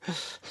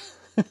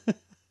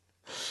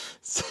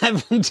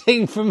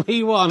 17 for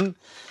Me1.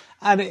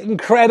 And it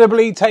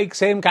incredibly takes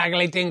him,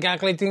 calculating,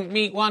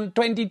 Me1,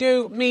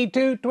 22,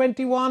 Me2,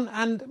 21,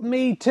 and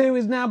Me2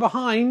 is now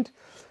behind.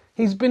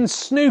 He's been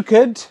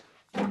snookered.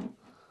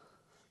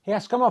 He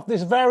has to come off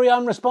this very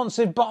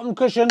unresponsive bottom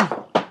cushion.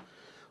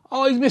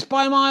 Oh, he's missed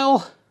by a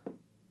mile.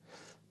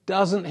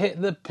 Doesn't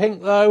hit the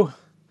pink though.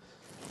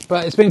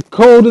 But it's been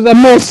called as a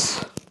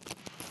miss.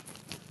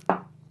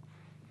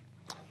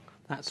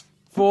 That's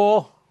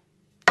 4.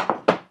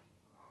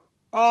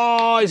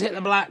 Oh, he's hit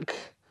the black.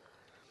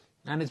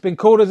 And it's been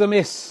called as a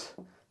miss.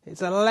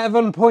 It's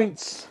 11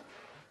 points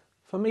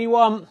for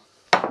Me1.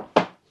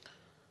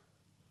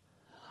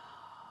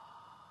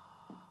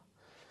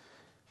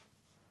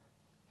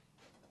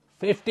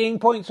 $15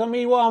 points for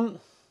Me1.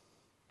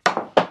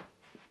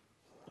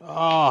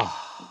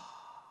 Oh.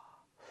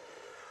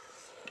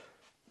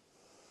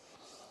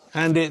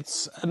 And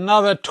it's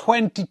another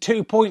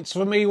 22 points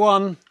for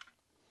Me1.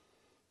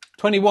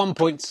 21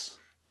 points.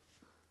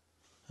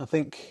 I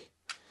think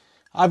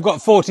I've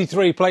got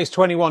 43, place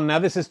 21 now.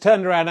 This has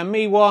turned around, and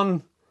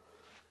Me1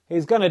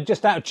 is going to,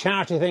 just out of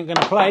charity, I think, going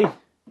to play.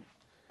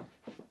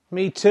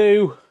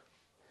 Me2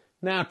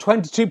 now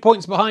 22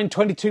 points behind,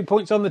 22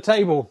 points on the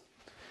table.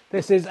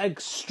 This is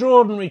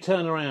extraordinary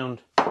turnaround.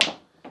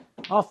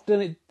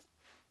 Often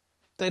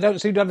they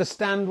don't seem to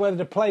understand whether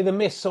to play the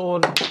miss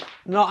or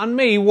not. And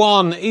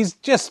Me1, he's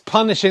just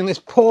punishing this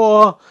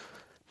poor,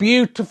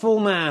 beautiful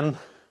man.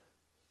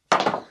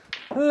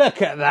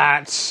 Look at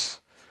that.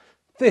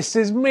 This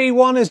is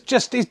Me1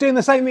 he's doing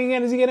the same thing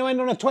again. Is he going to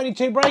end on a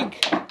 22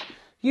 break?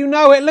 You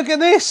know it. Look at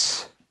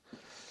this.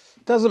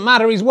 Doesn't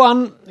matter. He's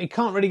won. He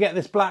can't really get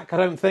this black, I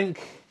don't think.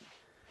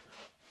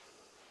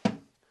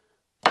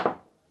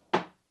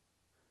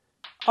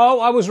 Oh,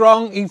 I was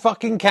wrong. He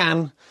fucking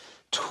can.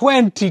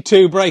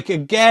 22 break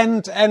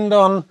again to end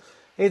on.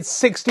 It's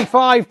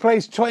 65,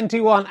 place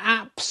 21.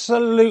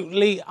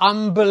 Absolutely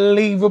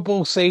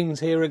unbelievable scenes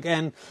here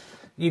again.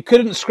 You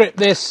couldn't script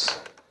this.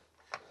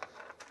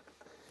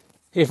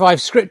 If I've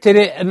scripted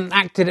it and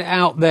acted it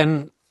out,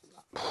 then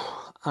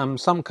I'm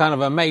some kind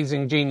of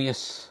amazing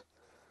genius.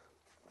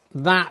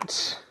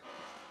 That,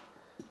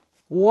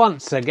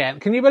 once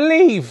again, can you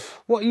believe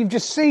what you've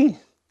just seen?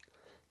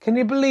 Can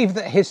you believe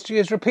that history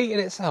has repeated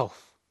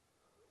itself?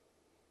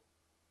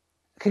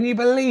 Can you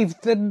believe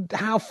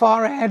how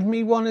far ahead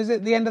Me1 is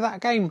at the end of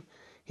that game?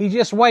 He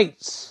just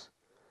waits.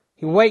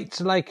 He waits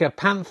like a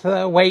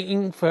panther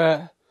waiting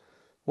for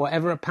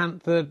whatever a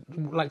panther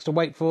likes to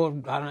wait for.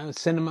 I don't know,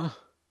 cinema.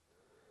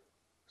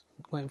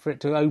 Waiting for it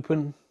to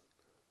open,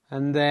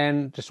 and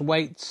then just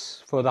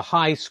waits for the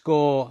high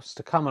scores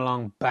to come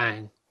along.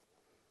 Bang.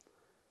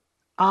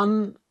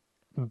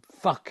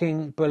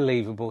 Unfucking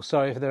believable.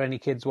 Sorry if there are any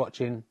kids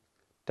watching.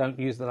 Don't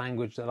use the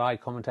language that I,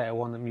 commentator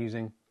one, am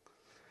using.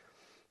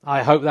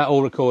 I hope that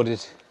all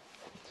recorded.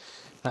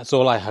 That's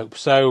all I hope.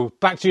 So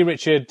back to you,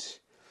 Richard,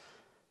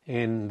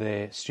 in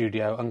the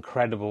studio.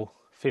 Incredible.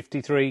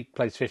 53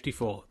 plays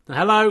 54.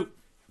 Hello.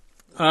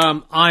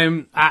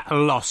 I'm at a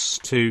loss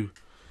to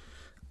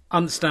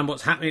understand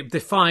what's happening. It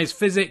defies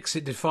physics.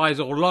 It defies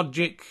all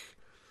logic.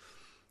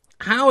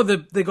 How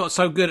have they got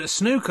so good at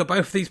snooker,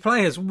 both these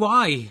players?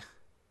 Why?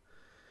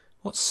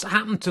 What's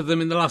happened to them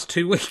in the last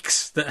 2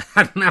 weeks that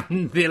hadn't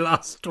happened in the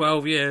last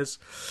 12 years?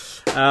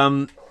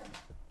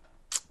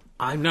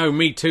 I know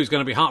Me2 is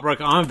going to be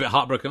heartbroken. I'm a bit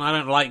heartbroken. I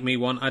don't like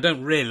Me1. I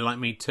don't really like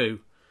Me2.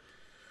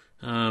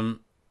 I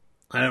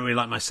don't really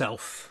like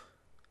myself.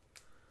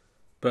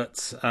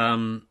 But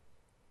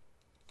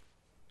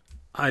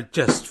I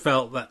just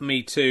felt that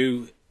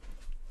Me2,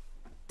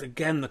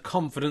 again, the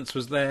confidence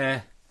was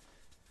there.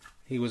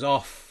 He was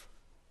off.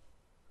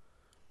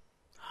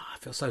 I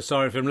feel so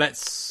sorry for him.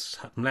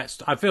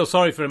 I feel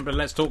sorry for him, but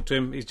let's talk to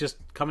him. He's just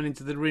coming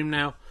into the room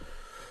now.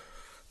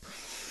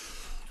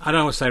 I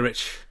don't want to say,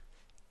 Rich.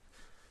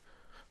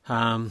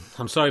 I'm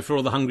sorry for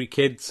all the hungry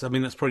kids. I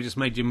mean, that's probably just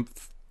made you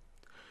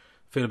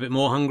feel a bit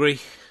more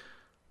hungry,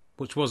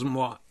 which wasn't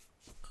what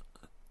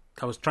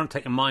I was trying to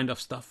take your mind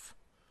off stuff.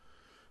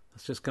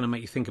 That's just going to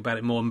make you think about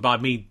it more, and by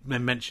me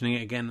mentioning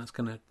it again, that's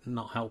going to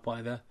not help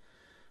either.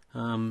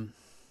 I'm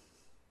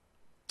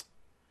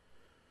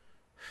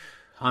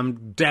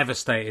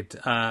devastated.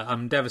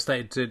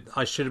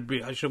 I should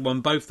have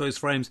won both those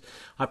frames.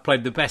 I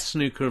played the best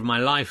snooker of my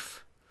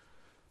life,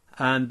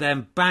 and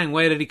then bang!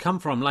 Where did he come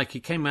from? Like he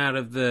came out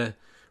of the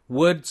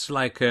woods,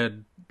 like a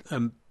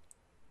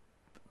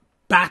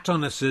bat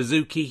on a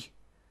Suzuki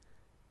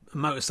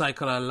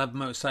motorcycle. I love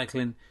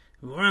motorcycling.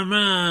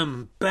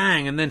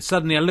 bang, and then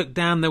suddenly I looked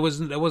down. There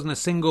wasn't a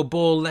single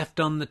ball left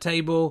on the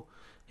table.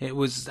 It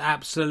was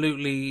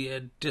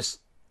absolutely just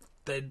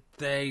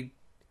they.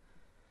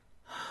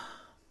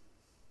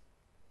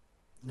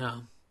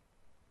 No,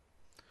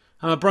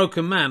 I'm a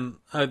broken man.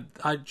 I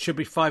should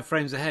be 5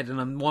 frames ahead, and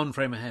I'm 1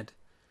 frame ahead.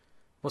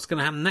 What's going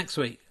to happen next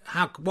week?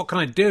 What can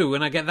I do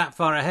when I get that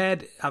far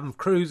ahead? I'm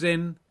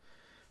cruising,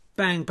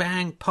 bang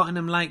bang, potting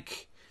them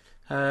like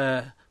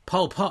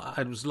Pol Pot.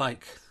 I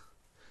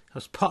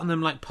was potting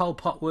them like Pol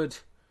Pot would,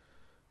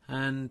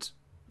 and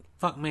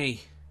fuck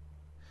me.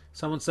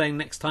 Someone's saying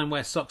next time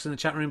wear socks in the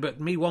chat room,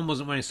 but Me1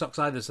 wasn't wearing socks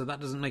either, so that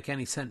doesn't make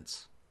any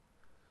sense.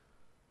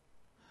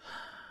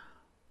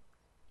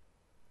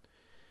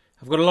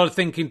 I've got a lot of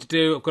thinking to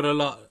do. I've got a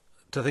lot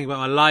to think about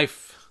my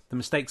life, the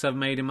mistakes I've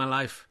made in my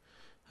life.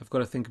 I've got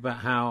to think about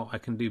how I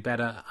can do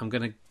better. I'm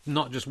going to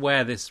not just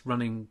wear this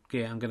running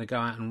gear, I'm going to go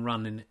out and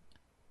run in it.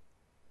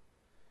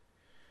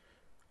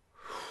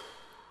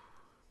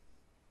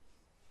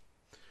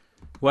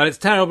 Well, it's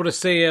terrible to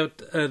see a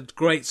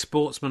great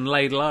sportsman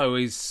laid low.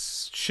 He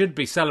should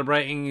be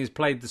celebrating. He has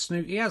played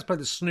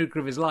the snooker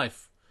of his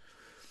life.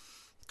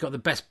 Got the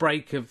best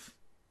break of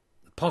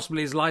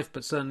possibly his life,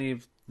 but certainly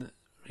of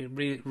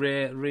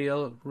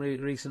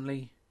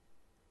recently.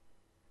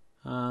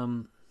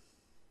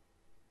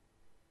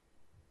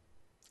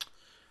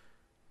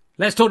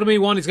 Let's talk to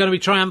Me1. He's going to be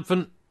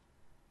triumphant,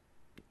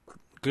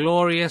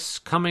 glorious,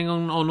 coming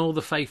on all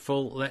the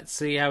faithful. Let's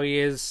see how he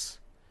is.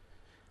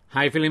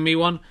 How you feeling,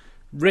 Me1?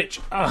 Rich,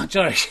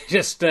 sorry,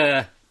 just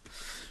sitting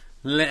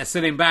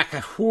back.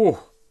 Whew,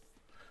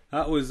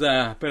 that was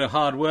a bit of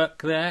hard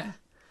work there.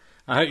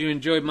 I hope you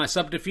enjoyed my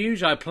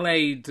subterfuge. I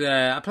played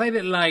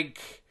it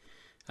like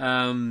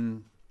a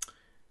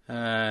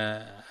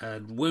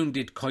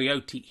wounded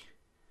coyote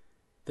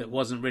that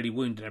wasn't really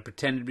wounded. I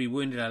pretended to be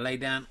wounded. I lay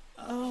down.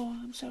 Oh,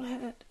 I'm so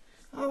hurt.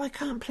 Oh, I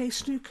can't play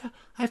snooker.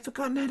 I've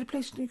forgotten how to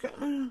play snooker.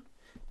 Oh.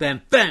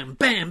 Then bang,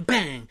 bang,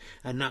 bang.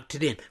 I knocked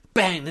it in.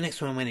 Bang, the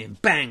next one went in.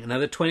 Bang,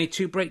 another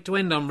 22 break to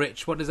end on,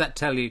 Rich. What does that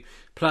tell you?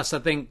 Plus, I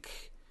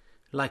think,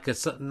 like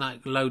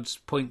loads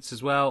points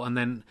as well. And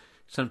then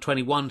some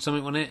 21,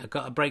 something on it. I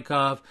got a break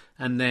off.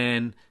 And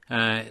then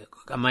I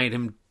made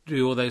him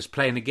do all those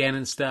playing again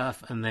and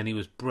stuff. And then he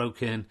was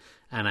broken.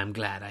 And I'm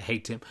glad. I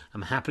hate him.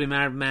 I'm a happily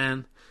married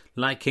man.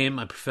 Like him,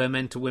 I prefer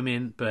men to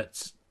women.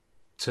 But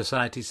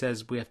society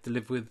says we have to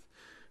live with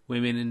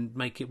women and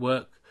make it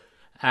work.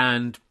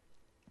 And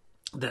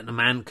that a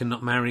man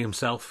cannot marry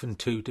himself in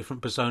 2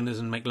 different personas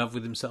and make love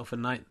with himself at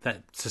night.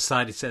 That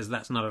society says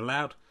that's not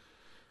allowed.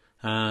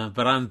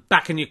 But I'm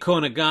back in your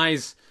corner,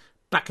 guys.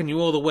 Backing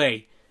you all the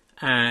way.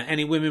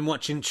 Any women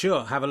watching,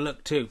 sure, have a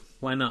look too.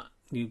 Why not?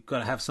 You've got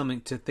to have something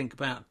to think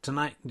about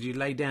tonight. You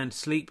lay down to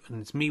sleep and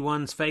it's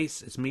Me1's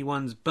face. It's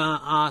Me1's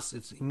ass.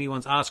 It's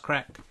Me1's ass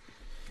crack.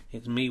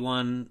 It's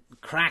Me1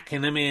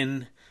 cracking them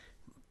in.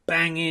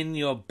 Banging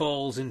your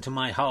balls into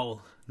my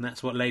hole. And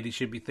that's what ladies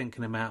should be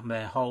thinking about.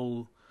 Their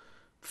hole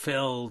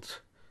filled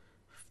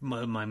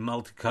my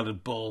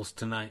multicoloured balls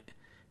tonight.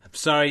 I'm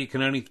sorry you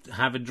can only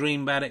have a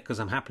dream about it because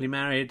I'm happily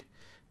married,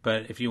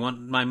 but if you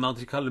want my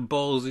multicoloured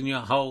balls in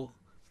your hole,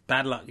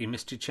 bad luck, you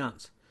missed your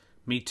chance.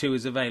 Me2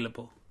 is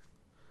available.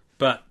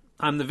 But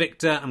I'm the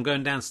victor. I'm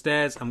going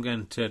downstairs. I'm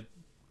going to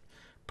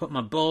put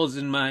my balls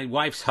in my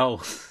wife's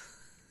hole.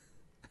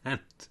 And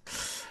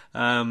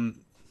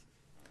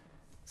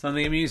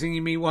something amusing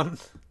you Me1?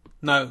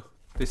 No,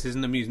 this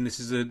isn't amusing. This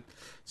is a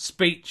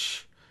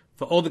speech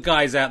for all the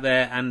guys out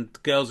there and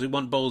girls who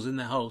want balls in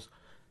their holes.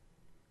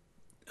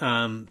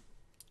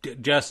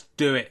 Just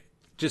do it.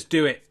 Just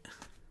do it.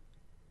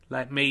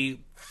 Let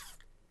me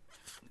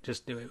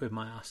just do it with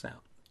my ass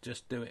out.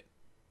 Just do it.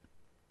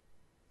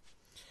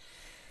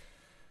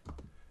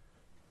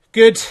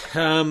 Good.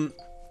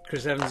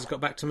 Chris Evans has got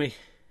back to me.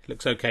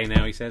 Looks okay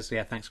now, he says.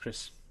 Yeah, thanks,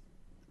 Chris.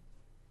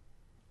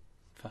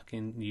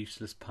 Fucking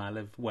useless pile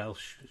of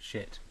Welsh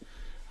shit.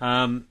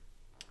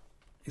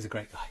 He's a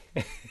great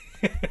guy.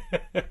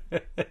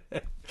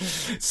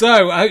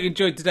 So, I hope you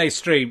enjoyed today's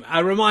stream.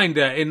 A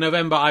reminder, in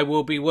November I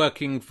will be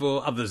working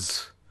for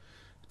others.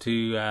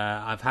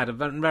 I've had a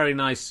very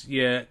nice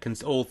year,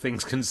 all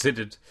things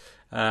considered,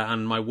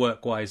 and my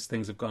work-wise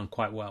things have gone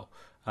quite well.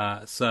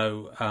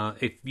 So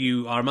if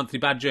you are a monthly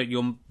badger,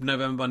 your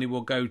November money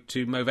will go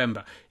to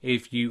Movember.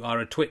 If you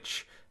are a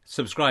Twitch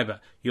subscriber,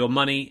 your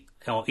money,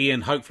 or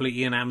hopefully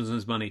Ian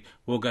Amazon's money,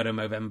 will go to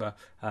Movember.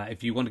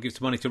 If you want to give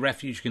some money to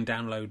Refuge, you can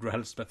download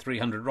RHLSTP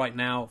 300 right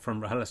now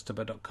from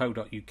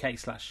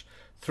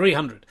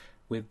rhlstp.co.uk/300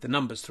 with the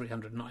numbers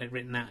 300 not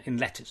written out in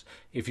letters.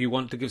 If you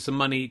want to give some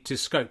money to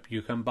Scope,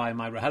 you can buy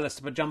my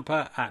RHLSTP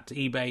jumper at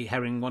eBay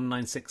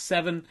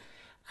Herring1967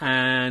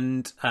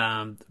 and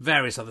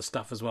various other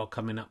stuff as well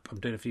coming up. I'm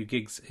doing a few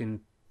gigs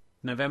in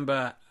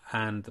November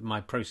and my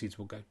proceeds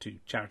will go to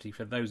charity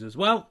for those as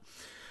well.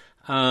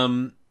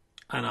 And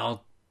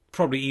I'll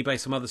probably eBay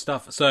some other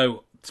stuff.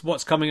 So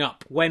what's coming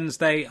up?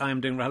 Wednesday I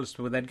am doing RHLSTP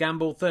with Ed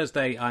Gamble.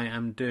 Thursday I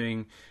am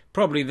doing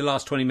probably the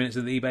last 20 minutes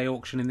of the eBay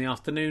auction in the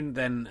afternoon.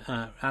 Then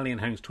Ali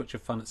and Herring's Twitch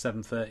of Fun at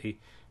 7:30.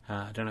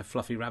 I don't know if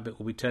Fluffy Rabbit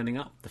will be turning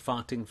up. The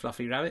farting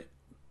Fluffy Rabbit.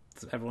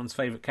 It's everyone's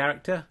favourite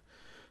character.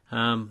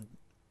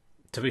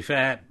 To be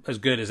fair, as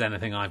good as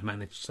anything I've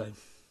managed. So,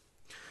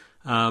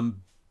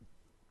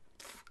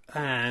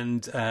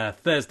 and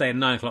Thursday at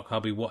 9 o'clock I'll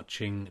be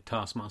watching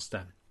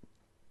Taskmaster.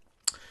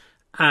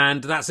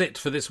 And that's it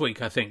for this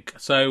week, I think.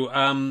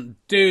 So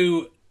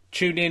do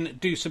tune in,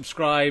 do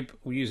subscribe.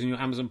 We're using your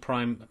Amazon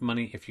Prime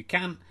money if you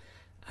can.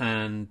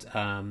 And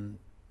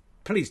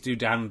please do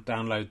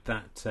download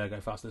that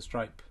Go Faster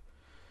Stripe.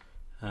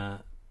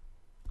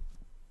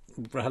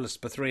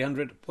 Rahalista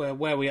 300. Where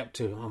are we up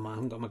to? Oh, I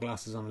haven't got my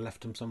glasses on. I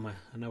left them somewhere.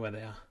 I know where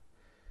they are.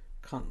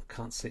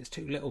 Can't see. It's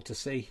too little to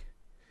see.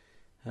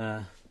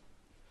 Is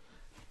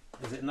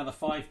it another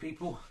 5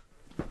 people?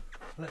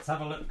 Let's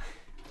have a look.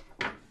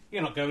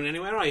 You're not going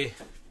anywhere, are you?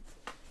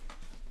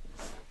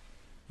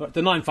 Right,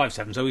 the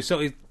 957. So we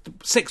saw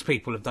 6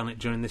 people have done it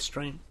during this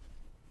stream.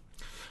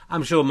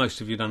 I'm sure most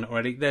of you have done it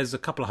already. There's a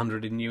couple of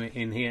hundred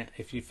in here.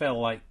 If you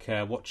feel like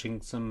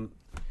watching some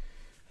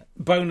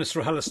bonus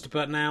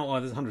Rahalista now,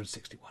 there's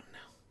 161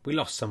 now. We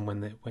lost some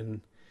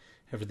when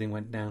everything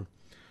went down.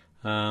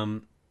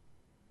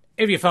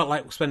 If you felt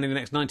like spending the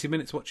next 90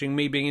 minutes watching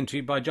me being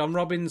interviewed by John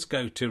Robbins,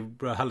 go to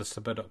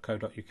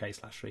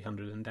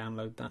rahalista.co.uk/300 and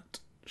download that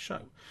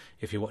show.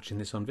 If you're watching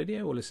this on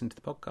video or listen to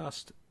the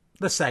podcast,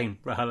 the same,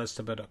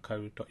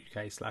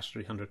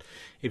 rahalista.co.uk/300.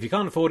 If you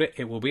can't afford it,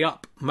 it will be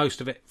up,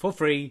 most of it, for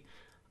free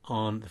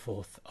on the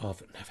 4th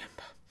of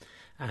November.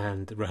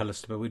 And the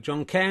Rahalista with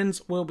John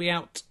Cairns will be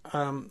out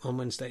on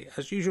Wednesday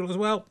as usual as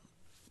well.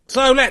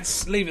 So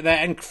let's leave it there.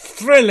 And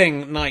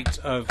thrilling night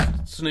of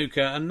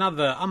snooker.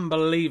 Another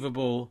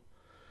unbelievable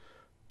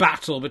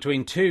battle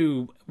between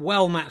 2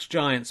 well-matched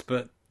giants,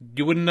 but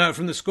you wouldn't know it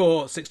from the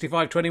score.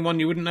 65-21,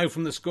 you wouldn't know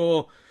from the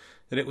score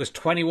that it was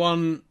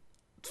 21-5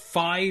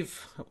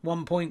 at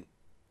one point.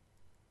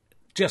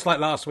 Just like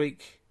last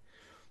week.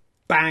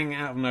 Bang,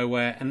 out of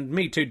nowhere. And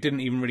Me2 didn't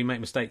even really make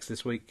mistakes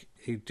this week.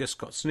 He just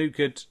got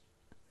snookered.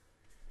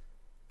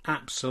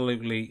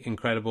 Absolutely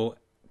incredible.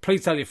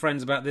 Please tell your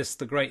friends about this,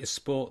 the greatest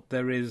sport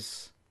there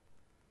is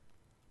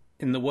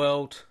in the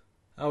world.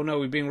 Oh no,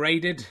 we're being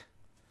raided.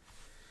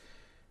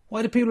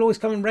 Why do people always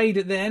come and raid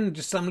at the end?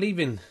 Just I'm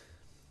leaving.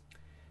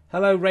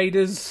 Hello,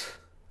 raiders.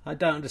 I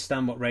don't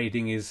understand what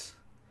raiding is.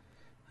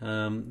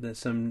 There's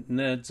some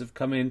nerds have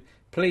come in.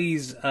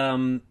 Please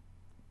go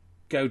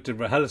to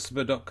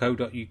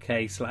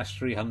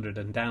rahalista.co.uk/300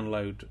 and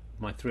download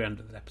my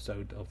 300th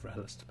episode of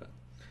Rahalista.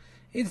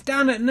 It's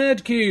down at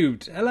Nerd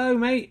Cubed. Hello,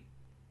 mate.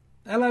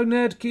 Hello,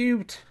 Nerd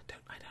Cubed.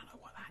 I don't know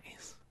what that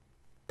is.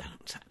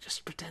 Don't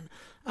just pretend.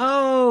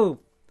 Oh,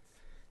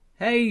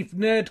 hey,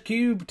 Nerd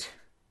Cubed.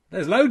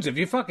 There's loads of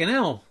you. Fucking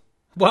hell.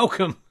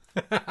 Welcome.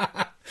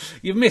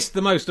 You've missed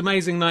the most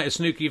amazing night of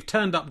snooker. You've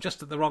turned up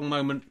just at the wrong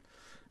moment.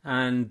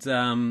 And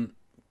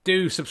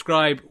do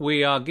subscribe.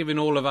 We are giving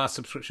all of our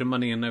subscription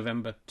money in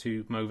November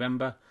to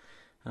Movember.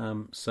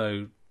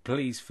 So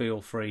please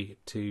feel free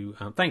to...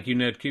 thank you,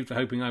 Nerdcube, for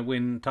hoping I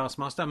win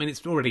Taskmaster. I mean,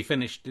 it's already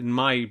finished in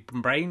my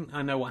brain.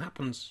 I know what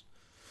happens.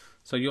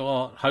 So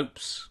your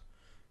hopes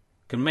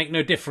can make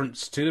no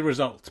difference to the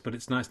result, but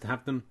it's nice to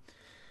have them.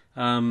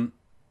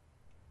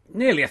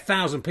 Nearly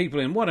 1,000 people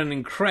in. What an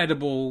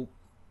incredible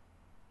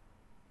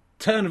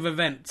turn of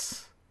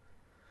events.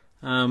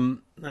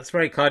 That's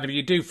very kind of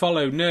you. Do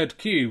follow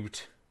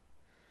Nerdcubed.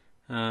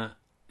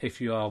 If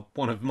you are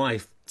one of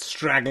my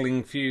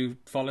straggling few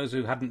followers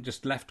who hadn't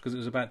just left because it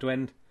was about to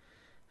end.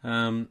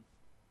 I've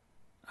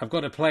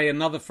got to play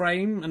another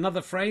frame.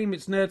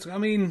 It's nerds. I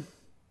mean,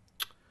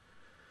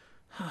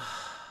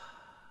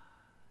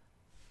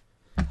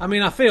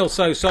 I feel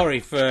so sorry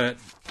for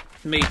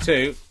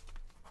Me2.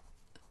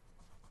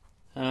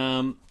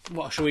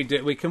 What shall we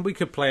do? We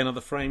could play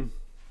another frame.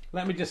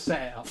 Let me just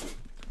set it up.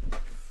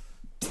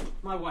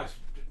 My wife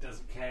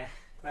doesn't care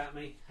about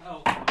me.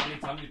 Oh,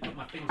 I need to put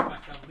my things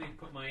back up. I need to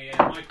put my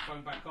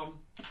microphone back on.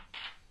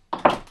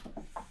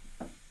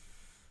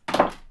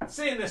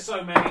 Seeing there's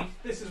so many,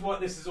 this is what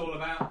this is all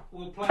about.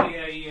 We'll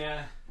play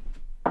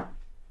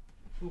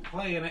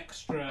an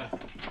extra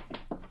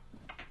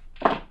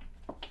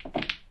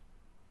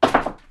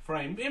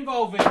frame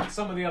involving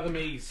some of the other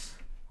me's.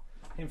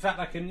 In fact,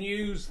 I can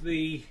use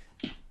the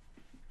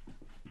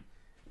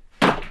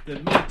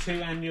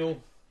Me2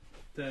 annual,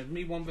 the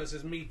Me1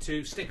 versus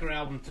Me2 sticker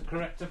album to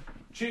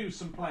choose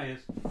some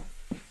players.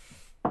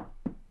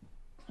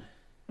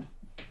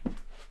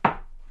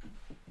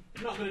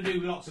 We're not going to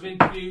do lots of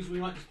interviews. We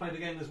might just play the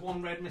game. There's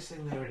one red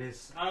missing. There it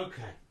is.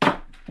 Okay.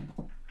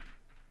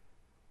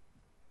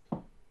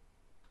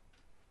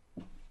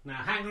 Now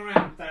hang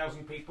around,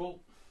 1,000 people,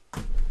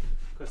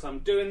 because I'm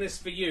doing this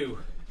for you.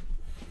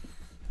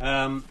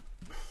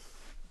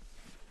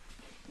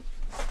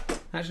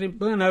 Actually,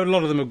 well, no, a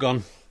lot of them have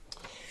gone.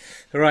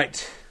 All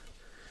right.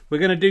 We're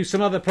going to do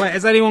some other play.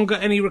 Has anyone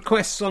got any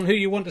requests on who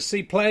you want to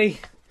see play?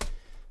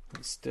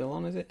 It's still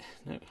on, is it?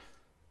 No.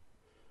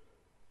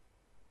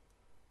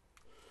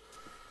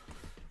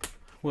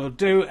 We'll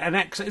do an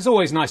It's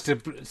always nice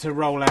to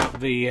roll out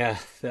the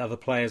other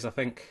players, I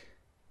think.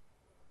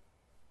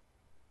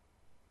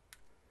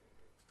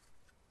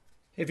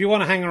 if you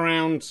want to hang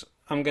around,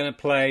 I'm going to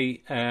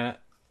play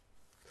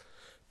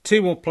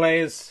 2 more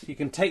players. You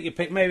can take your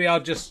pick. Maybe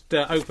I'll just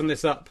open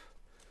this up.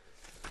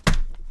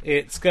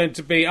 It's going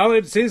to be... Oh,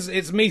 it's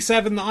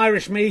Me7, the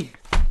Irish Me,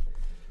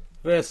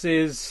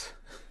 versus...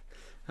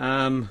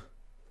 I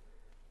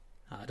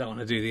don't want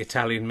to do the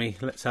Italian Me.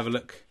 Let's have a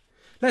look.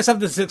 Let's have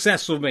the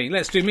successful Me.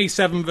 Let's do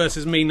Me7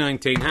 versus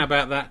Me19. How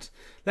about that?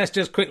 Let's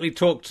just quickly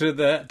talk to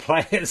the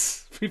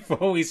players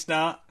before we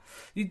start.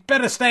 You'd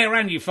better stay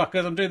around, you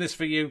fuckers. I'm doing this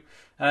for you.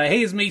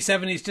 Here's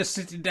Me7. He's just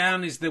sitting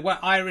down. He's the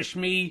Irish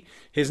Me.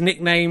 His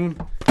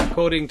nickname,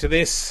 according to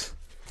this,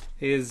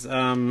 is...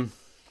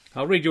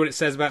 I'll read you what it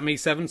says about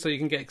Me7 so you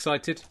can get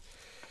excited.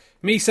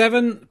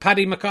 Me7,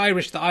 Paddy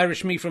McIrish, the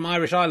Irish Me from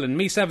Irish Island.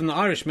 Me7, the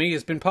Irish Me,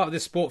 has been part of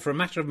this sport for a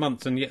matter of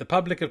months, and yet the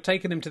public have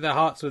taken him to their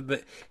hearts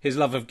with his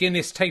love of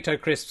Guinness, Tayto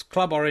Crisps,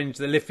 Club Orange,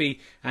 the Liffey,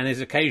 and his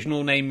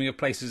occasional naming of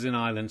places in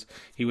Ireland.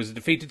 He was a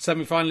defeated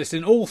semi-finalist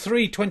in all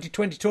 3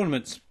 2020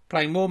 tournaments,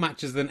 playing more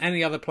matches than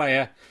any other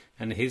player,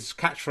 and his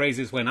catchphrase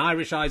is, "When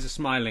Irish eyes are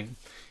smiling."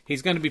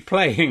 He's going to be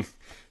playing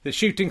the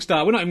shooting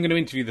star. We're not even going to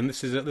interview them.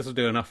 This will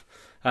do enough.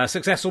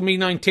 Successful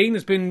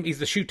Me19 he's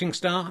the shooting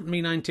star.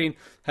 Me19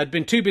 had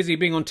been too busy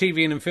being on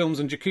TV and in films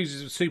and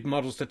jacuzzis with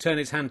supermodels to turn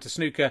his hand to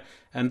snooker,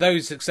 and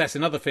those success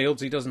in other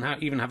fields. He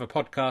doesn't even have a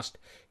podcast.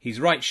 He's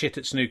right shit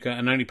at snooker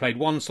and only played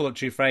 1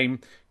 solitary frame.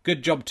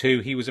 Good job too.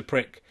 He was a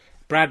prick.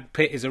 Brad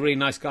Pitt is a really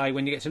nice guy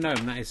when you get to know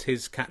him. That is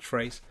his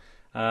catchphrase.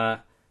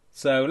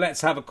 So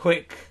let's have a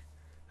quick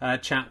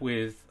chat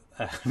with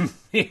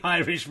the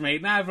Irish Me.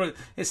 Now,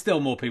 it's still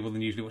more people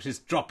than usually, which is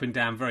dropping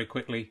down very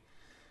quickly.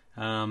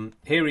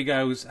 Here he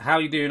goes. How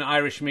you doing,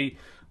 Irish Me?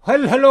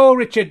 Well, hello,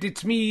 Richard.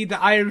 It's me,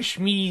 the Irish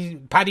Me,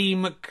 Paddy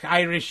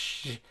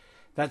McIrish.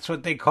 That's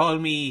what they call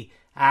me.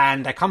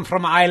 And I come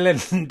from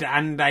Ireland,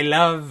 and I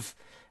love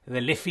the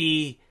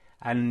Liffey,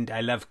 and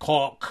I love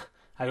Cork.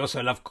 I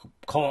also love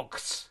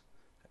Corks,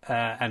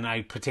 and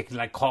I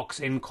particularly like Corks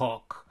in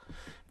Cork.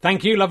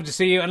 Thank you. Lovely to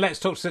see you. And let's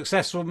talk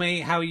successful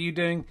Me. How are you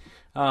doing?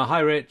 Hi,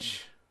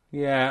 Rich.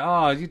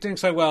 Yeah, you're doing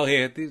so well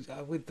here.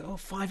 With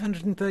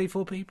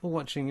 534 people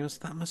watching. You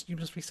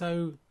must be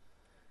so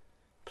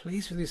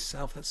pleased with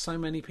yourself. That's so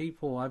many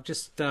people. I've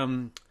just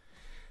come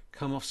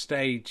off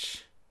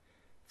stage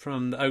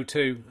from the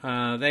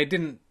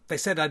O2. They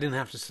said I didn't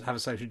have to have a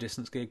social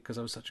distance gig because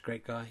I was such a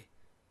great guy.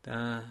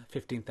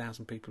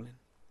 15,000 people in.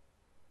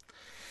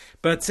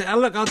 But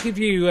look, I'll give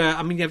you...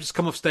 I've just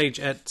come off stage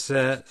at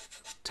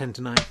 10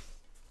 to 9.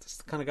 That's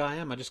the kind of guy I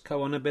am. I just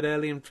go on a bit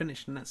early and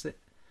finish, and that's it.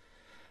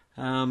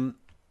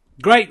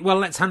 Great. Well,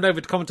 let's hand over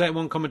to commentator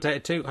 1, commentator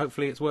 2.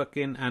 Hopefully it's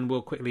working, and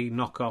we'll quickly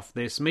knock off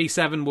this.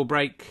 Me7 will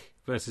break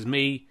versus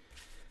Me.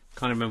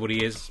 Can't remember what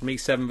he is.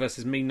 Me7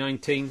 versus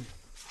Me19.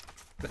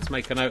 Let's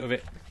make a note of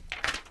it.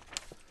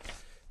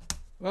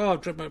 Oh,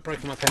 I've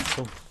broken my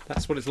pencil.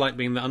 That's what it's like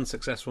being the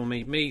unsuccessful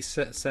Me.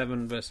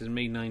 Me7 versus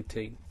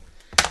Me19.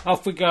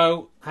 Off we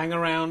go. Hang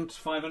around.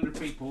 500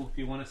 people if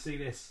you want to see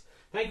this.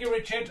 Thank you,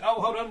 Richard.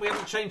 Oh, hold on. We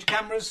haven't changed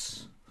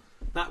cameras.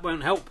 That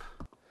won't help.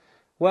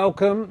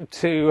 Welcome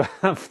to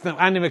the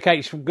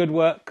animation. Good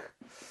work.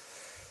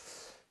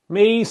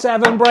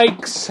 Me7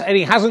 breaks, and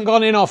he hasn't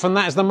gone in off, and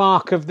that is the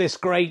mark of this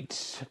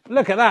great...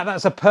 Look at that.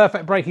 That's a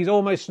perfect break. He's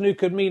almost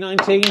snookered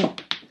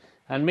Me19.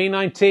 And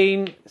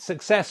Me19,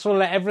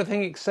 successful at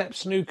everything except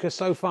snooker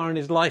so far in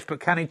his life, but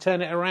can he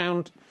turn it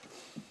around?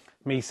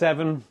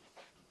 Me7.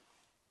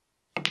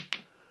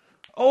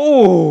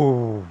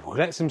 Oh,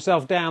 lets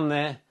himself down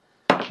there.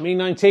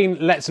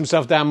 Me19 lets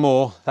himself down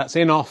more. That's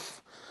in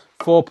off.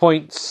 4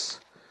 points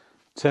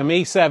to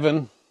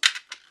Me7.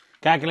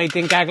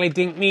 Gaggly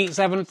dink,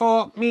 Me7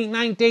 4,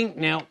 Me19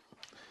 nil.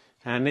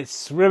 And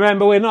it's,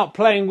 remember, we're not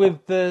playing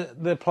with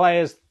the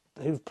players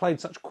who've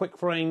played such quick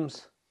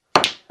frames.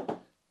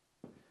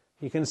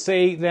 You can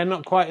see they're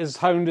not quite as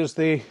honed as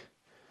the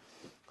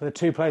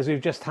 2 players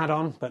we've just had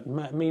on, but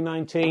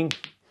Me19,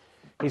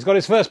 he's got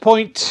his first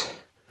point.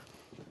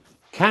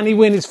 Can he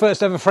win his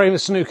first ever frame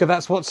of snooker?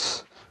 That's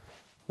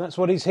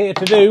what he's here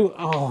to do.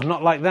 Oh,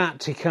 not like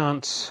that. He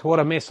can't. What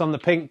a miss on the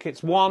pink.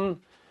 It's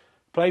 1,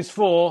 plays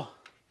 4.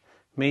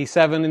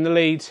 Me7 in the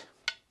lead.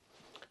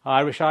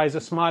 Irish eyes are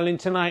smiling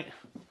tonight.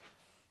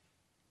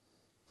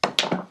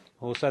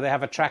 Also, they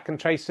have a track and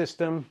trace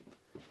system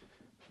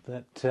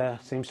that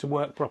seems to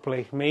work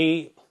properly.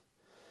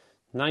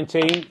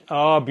 Me19.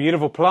 Oh,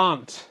 beautiful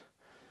plant.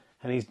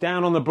 And he's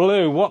down on the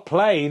blue. What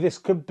play? This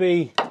could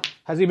be...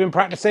 Has he been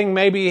practicing?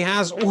 Maybe he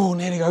has. Oh,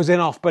 nearly goes in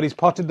off, but he's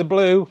potted the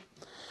blue.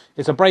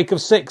 It's a break of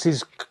 6.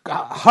 He's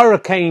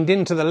hurricaned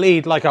into the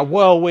lead like a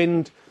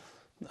whirlwind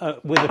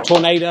with a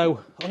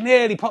tornado. Oh,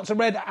 nearly pots a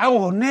red.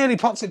 Oh, nearly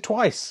pots it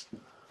twice.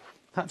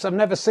 Perhaps I've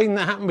never seen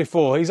that happen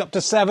before. He's up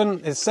to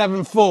 7. It's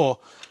 7-4.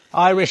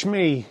 Irish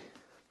Me.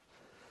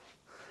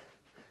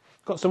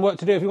 Got some work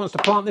to do if he wants to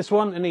plant this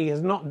one, and he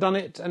has not done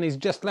it, and he's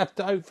just left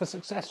it out for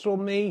successful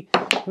Me.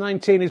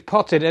 19 is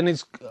potted, and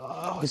is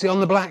he on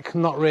the black?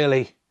 Not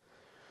really.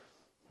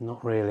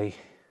 Not really.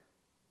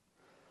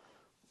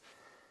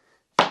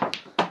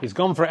 He's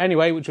gone for it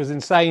anyway, which was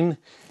insane.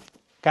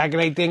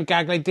 Calculating,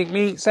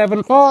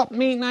 Me7 4,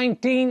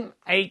 Me19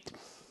 8.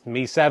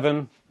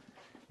 Me7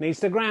 needs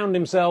to ground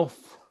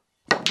himself.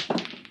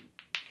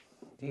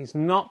 He's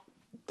not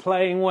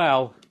playing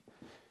well.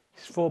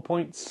 He's 4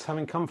 points,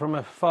 having come from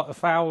a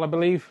foul, I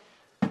believe.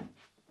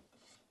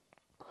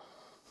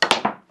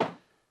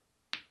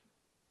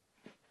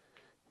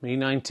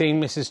 Me19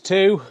 misses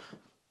 2.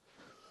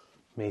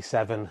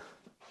 Me7.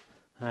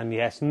 And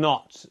yes,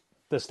 not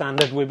the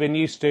standard we've been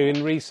used to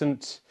in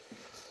recent.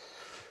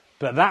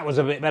 But that was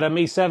a bit better.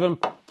 Me7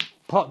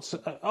 pots.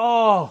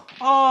 Oh,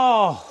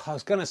 I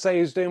was going to say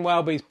he's doing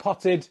well, but he's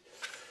potted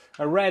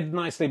a red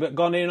nicely, but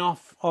gone in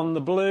off on the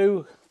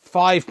blue.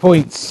 5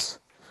 points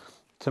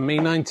to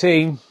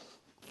Me19.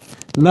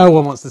 No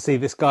one wants to see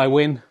this guy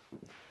win.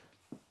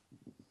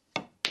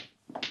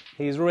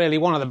 He's really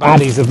one of the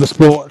baddies of the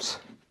sport.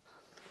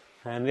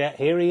 And yet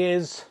here he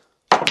is,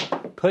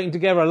 putting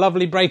together a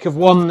lovely break of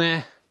 1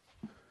 there.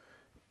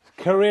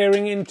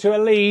 Careering into a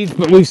lead,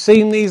 but we've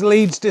seen these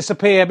leads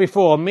disappear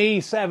before.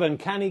 Me7,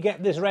 can he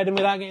get this red in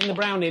without getting the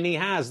brown in? He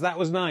has, that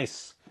was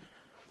nice.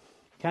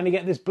 Can he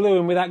get this blue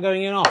in without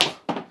going in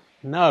off?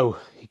 No,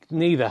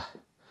 neither.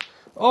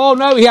 Oh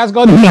no, he has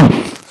gone in.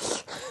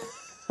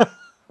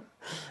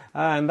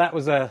 And that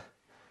was a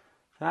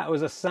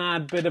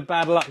sad bit of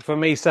bad luck for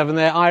Me7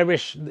 there.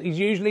 Irish, he's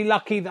usually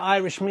lucky that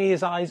Irish Me,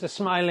 his eyes are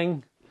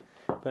smiling,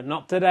 but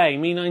not today.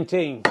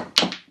 Me19.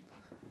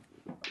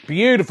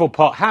 Beautiful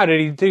pot. How did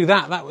he do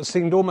that? That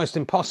seemed almost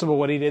impossible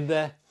what he did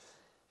there.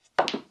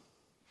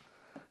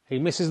 He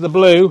misses the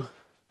blue,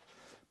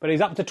 but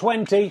he's up to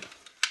 20.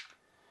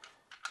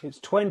 It's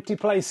 20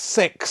 plays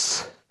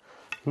 6.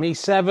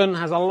 Me7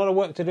 has a lot of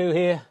work to do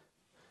here.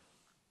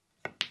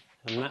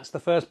 And that's the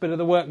first bit of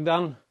the work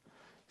done.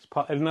 He's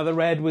potted another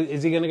red.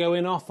 Is he going to go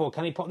in off, or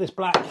can he pot this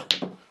black?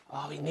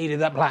 Oh, he needed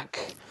that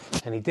black,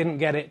 and he didn't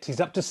get it. He's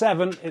up to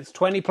 7. It's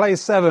 20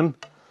 plays 7.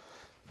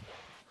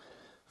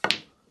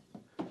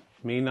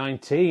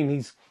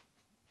 Me19,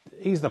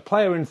 he's the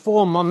player in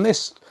form on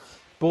this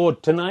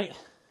board tonight.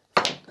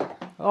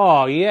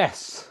 Oh,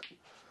 yes.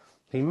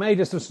 He may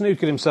just have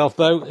snookered himself,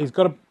 though. He's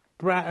got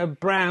a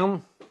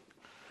brown.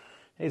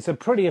 It's a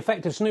pretty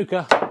effective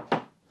snooker.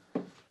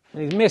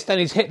 And he's missed and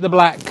he's hit the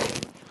black.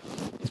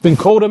 It's been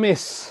called a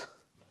miss.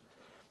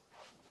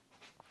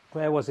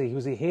 Where was he?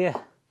 Was he here?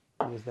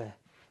 He was there.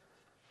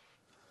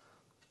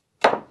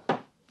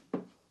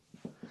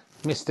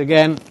 Missed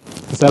again.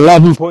 It's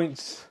 11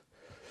 points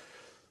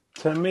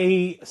to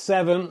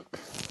Me7.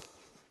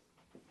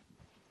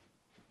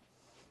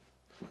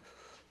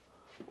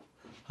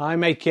 I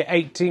make it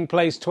 18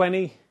 plays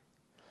 20.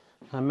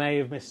 I may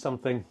have missed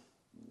something.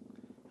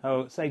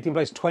 Oh, it's 18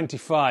 plays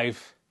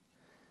 25.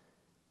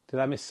 Did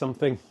I miss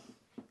something?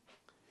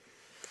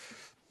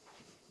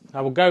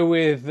 I will go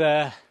with...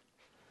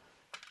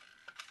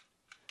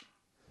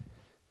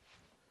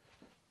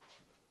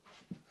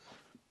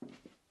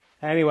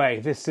 Anyway,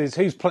 this is...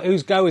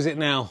 Whose go is it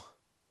now?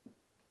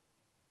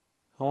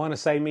 I want to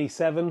say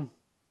Me7.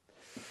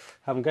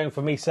 I'm going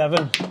for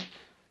Me7.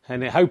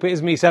 And I hope it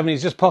is Me7.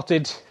 He's just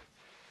potted.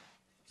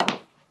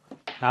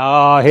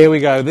 Oh, here we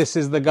go. This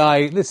is the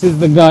guy. This is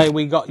the guy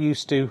we got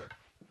used to.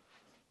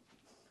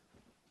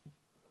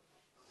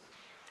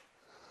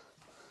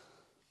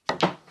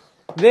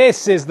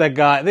 This is the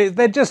guy.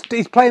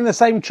 He's playing the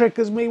same trick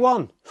as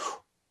Me1.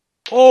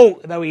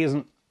 Oh, no, he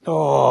isn't.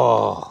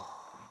 Oh.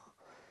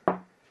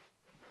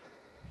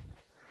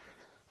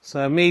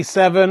 So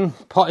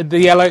Me7 potted the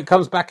yellow. It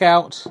comes back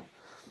out.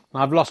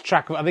 I've lost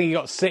track of it. I think he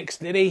got 6,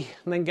 did he?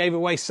 And then gave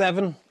away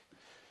 7.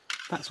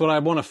 That's what I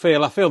want to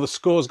feel. I feel the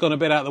score's gone a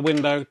bit out the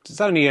window. It's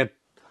only a...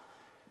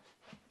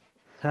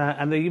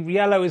 and the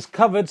yellow is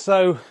covered,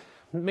 so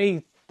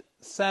Me19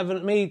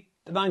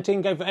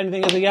 go for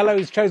anything as a yellow.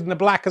 He's chosen the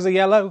black as a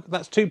yellow.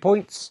 That's 2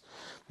 points.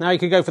 Now he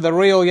could go for the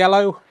real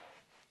yellow.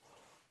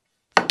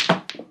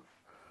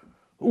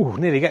 Ooh,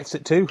 nearly gets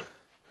it too.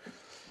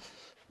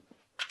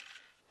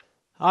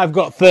 I've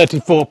got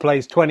 34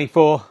 plays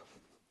 24.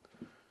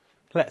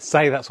 Let's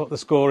say that's what the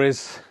score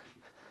is.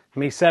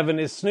 Me7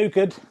 is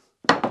snookered.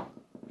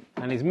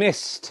 And he's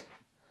missed.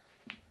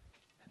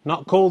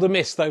 Not called a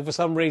miss, though, for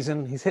some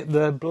reason. He's hit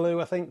the blue,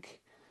 I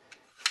think.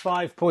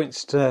 5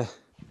 points to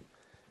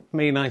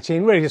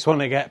Me19. Really just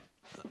want to get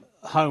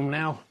home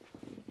now.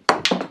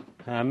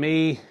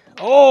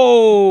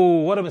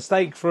 Oh, what a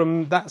mistake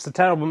from... That's a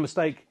terrible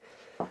mistake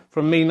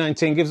from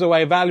Me19. Gives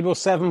away a valuable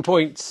 7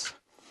 points.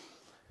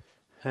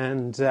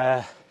 And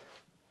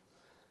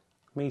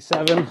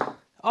Me7.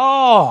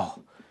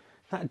 Oh!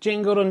 That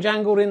jingled and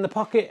jangled in the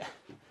pocket.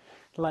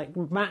 Like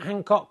Matt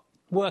Hancock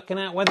working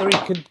out whether he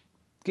could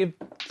give...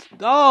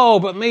 Oh,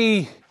 but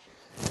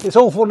it's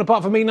all falling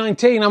apart for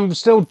Me19. I'm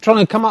still trying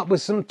to come up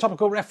with some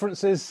topical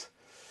references.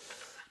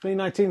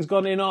 Me19's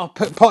gone in off,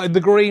 potted the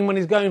green when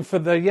he's going for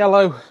the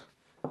yellow.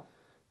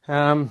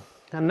 And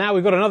now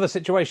we've got another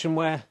situation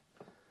where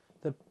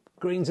the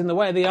green's in the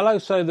way of the yellow,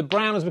 so the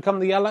brown has become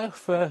the yellow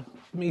for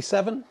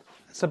Me7.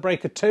 It's a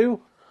break of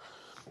 2.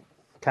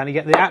 Can he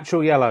get the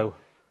actual yellow?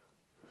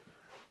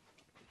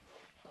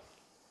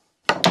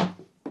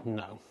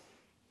 No.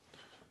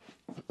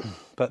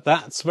 but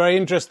that's very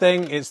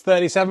interesting. It's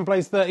 37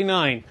 plays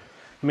 39.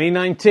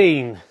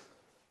 Me19.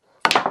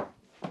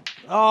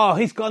 Oh,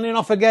 he's gone in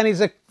off again.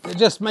 He's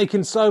just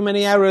making so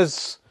many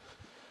errors.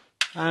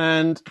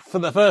 And for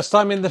the first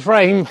time in the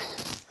frame,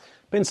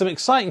 been some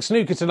exciting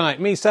snooker tonight.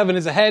 Me7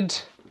 is ahead.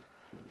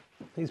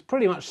 He's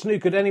pretty much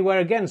snookered anywhere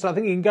again, so I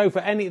think he can go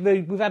for any...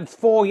 We've had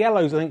 4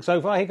 yellows, I think, so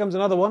far. Here comes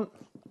another one.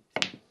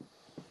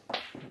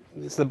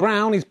 It's the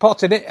brown. He's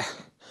potted it.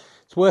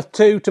 It's worth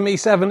 2 to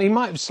Me7. He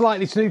might have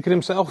slightly snookered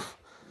himself.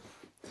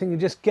 I think he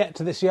just get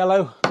to this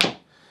yellow.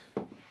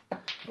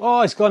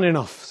 Oh, it's gone in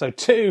off. So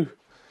 2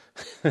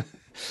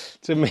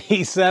 to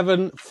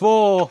Me7,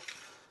 4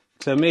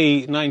 to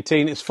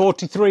Me19. It's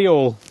 43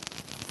 all.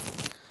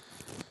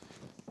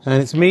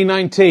 And it's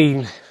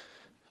Me19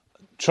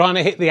 trying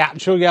to hit the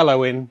actual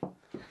yellow in.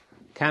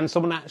 Can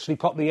someone actually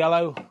pop the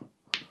yellow?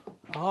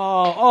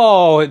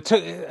 Oh, it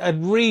took a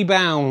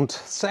rebound,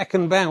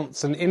 second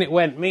bounce, and in it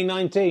went.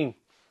 Me19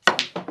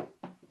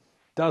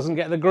 doesn't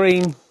get the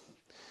green,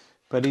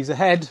 but he's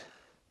ahead.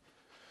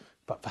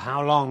 But for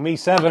how long?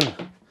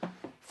 Me7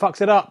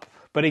 fucks it up,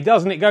 but he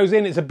doesn't. It goes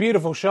in. It's a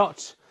beautiful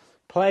shot.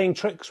 Playing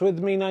tricks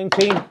with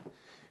Me19.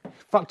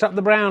 Fucked up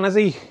the brown, has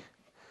he?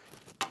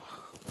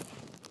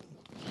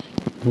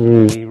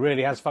 He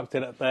really has fucked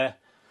it up there.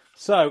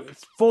 So,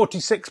 it's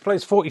 46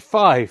 plays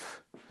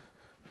 45.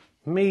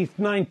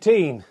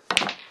 Me19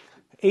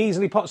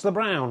 easily pots the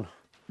brown.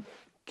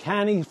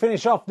 Can he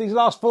finish off these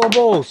last 4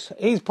 balls?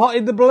 He's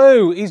potted the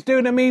blue. He's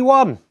doing a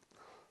Me1.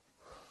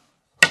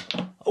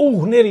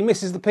 Oh, nearly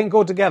misses the pink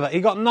altogether. He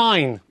got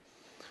 9.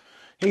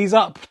 He's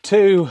up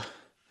to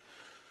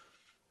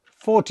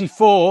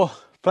 54,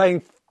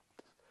 playing...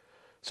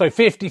 So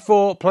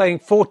 54, playing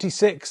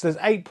 46. There's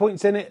 8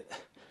 points in it.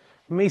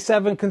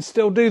 Me7 can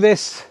still do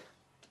this.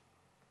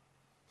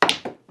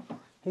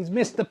 He's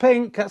missed the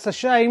pink. That's a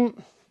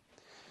shame.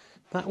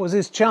 That was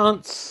his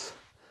chance.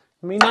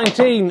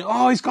 Me19.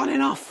 Oh, he's gone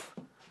in off.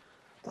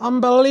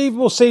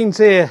 Unbelievable scenes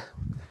here.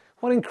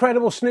 What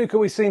incredible snooker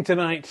we've seen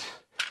tonight.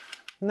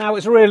 Now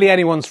it's really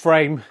anyone's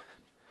frame.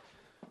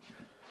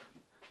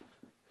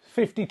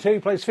 52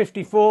 plays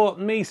 54.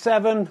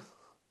 Me7.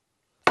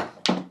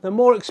 The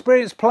more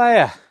experienced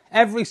player.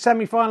 Every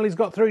semi-final he's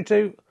got through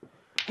to.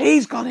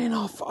 He's gone in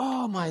off.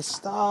 Oh, my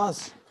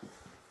stars.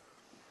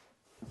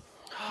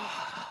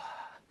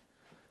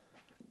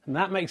 And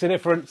that makes a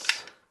difference.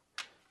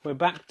 We're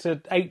back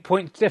to 8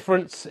 point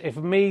difference. If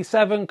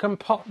Me7 can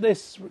pop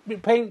this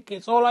pink,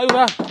 it's all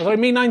over. Sorry,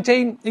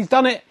 Me19, he's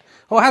done it.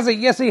 Or has he?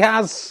 Yes, he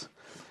has.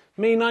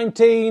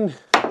 Me19.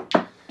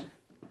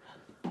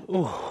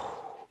 Ooh.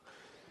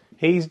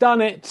 He's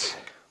done it.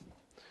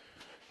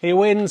 He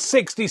wins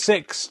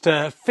 66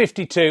 to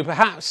 52.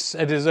 Perhaps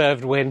a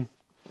deserved win.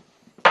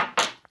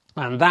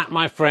 And that,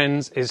 my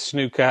friends, is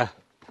snooker.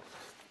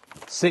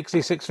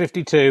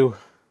 66-52.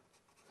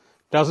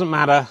 Doesn't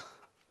matter.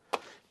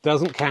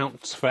 Doesn't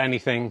count for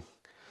anything.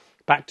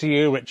 Back to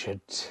you,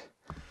 Richard.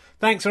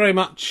 Thanks very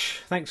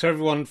much. Thanks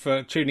everyone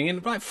for tuning in.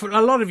 Right, for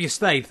a lot of you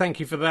stayed. Thank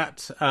you for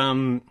that.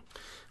 I'm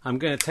going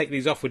to take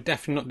these off. We're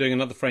definitely not doing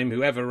another frame,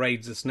 whoever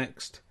raids us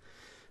next.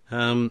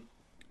 I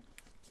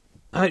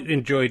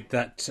enjoyed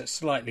that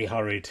slightly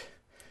hurried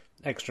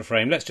extra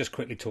frame. Let's just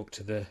quickly talk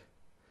to the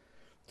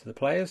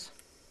players.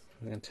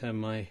 I'm going to turn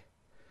my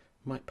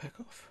mic back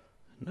off.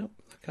 No,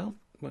 I can't.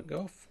 Won't go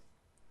off.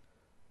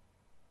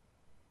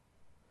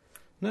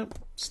 No,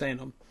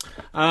 staying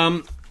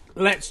on.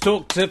 Let's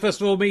talk to, first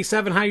of all,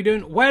 Me7. How you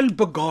doing? Well,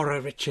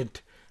 begorra,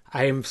 Richard.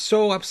 I am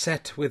so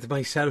upset with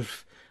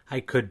myself. I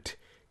could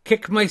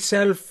kick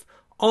myself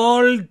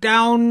all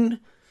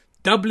down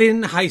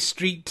Dublin High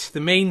Street,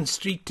 the main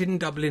street in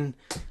Dublin,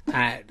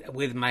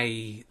 with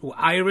my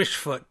Irish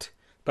foot.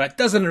 But it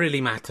doesn't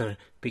really matter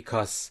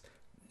because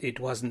it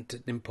wasn't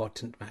an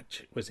important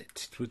match, was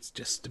it? It was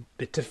just a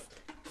bit of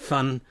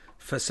fun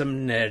for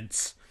some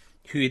nerds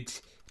who'd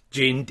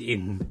joined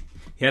in.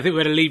 Yeah, I think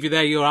we're going to leave you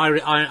there. Your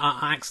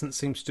accent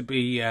seems to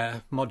be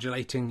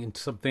modulating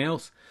into something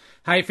else.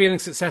 How are you feeling?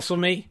 Successful,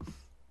 me?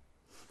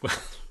 Well,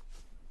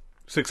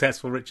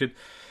 successful, Richard.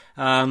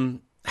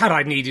 Had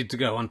I needed to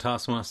go on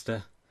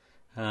Taskmaster,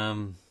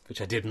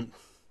 which I didn't,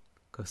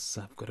 because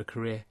I've got a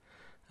career,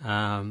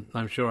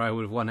 I'm sure I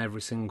would have won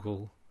every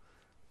single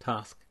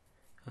task.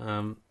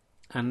 And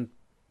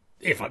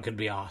if I could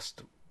be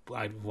asked,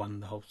 I'd have won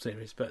the whole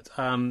series. But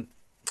I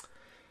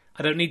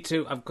don't need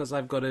to, because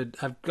I've got to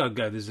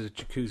go. There's a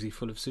jacuzzi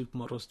full of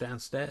supermodels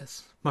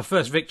downstairs. My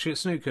first victory at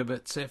snooker,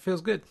 but it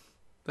feels good.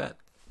 But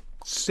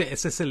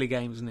it's a silly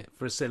game, isn't it?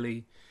 For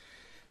silly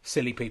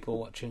people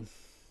watching.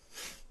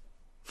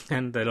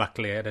 And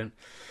luckily I don't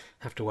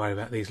have to worry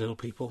about these little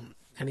people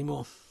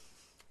anymore.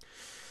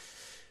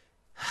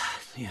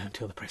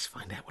 Until the press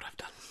find out what I've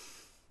done.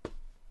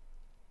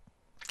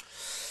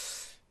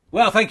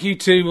 Well, thank you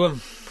to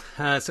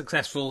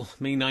successful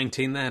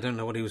Me19 there. I don't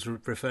know what he was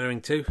referring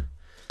to,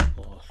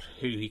 or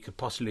who he could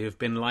possibly have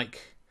been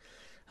like.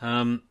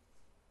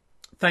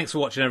 Thanks for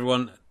watching,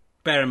 everyone.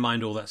 Bear in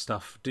mind all that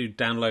stuff. Do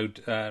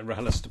download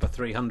RHLSTP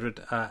 300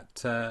 at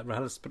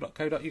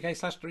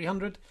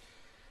rhlstp.co.uk/300.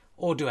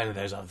 or do any of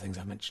those other things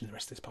I mentioned in the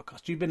rest of this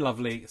podcast. You've been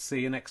lovely. See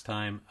you next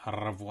time. Au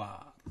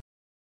revoir.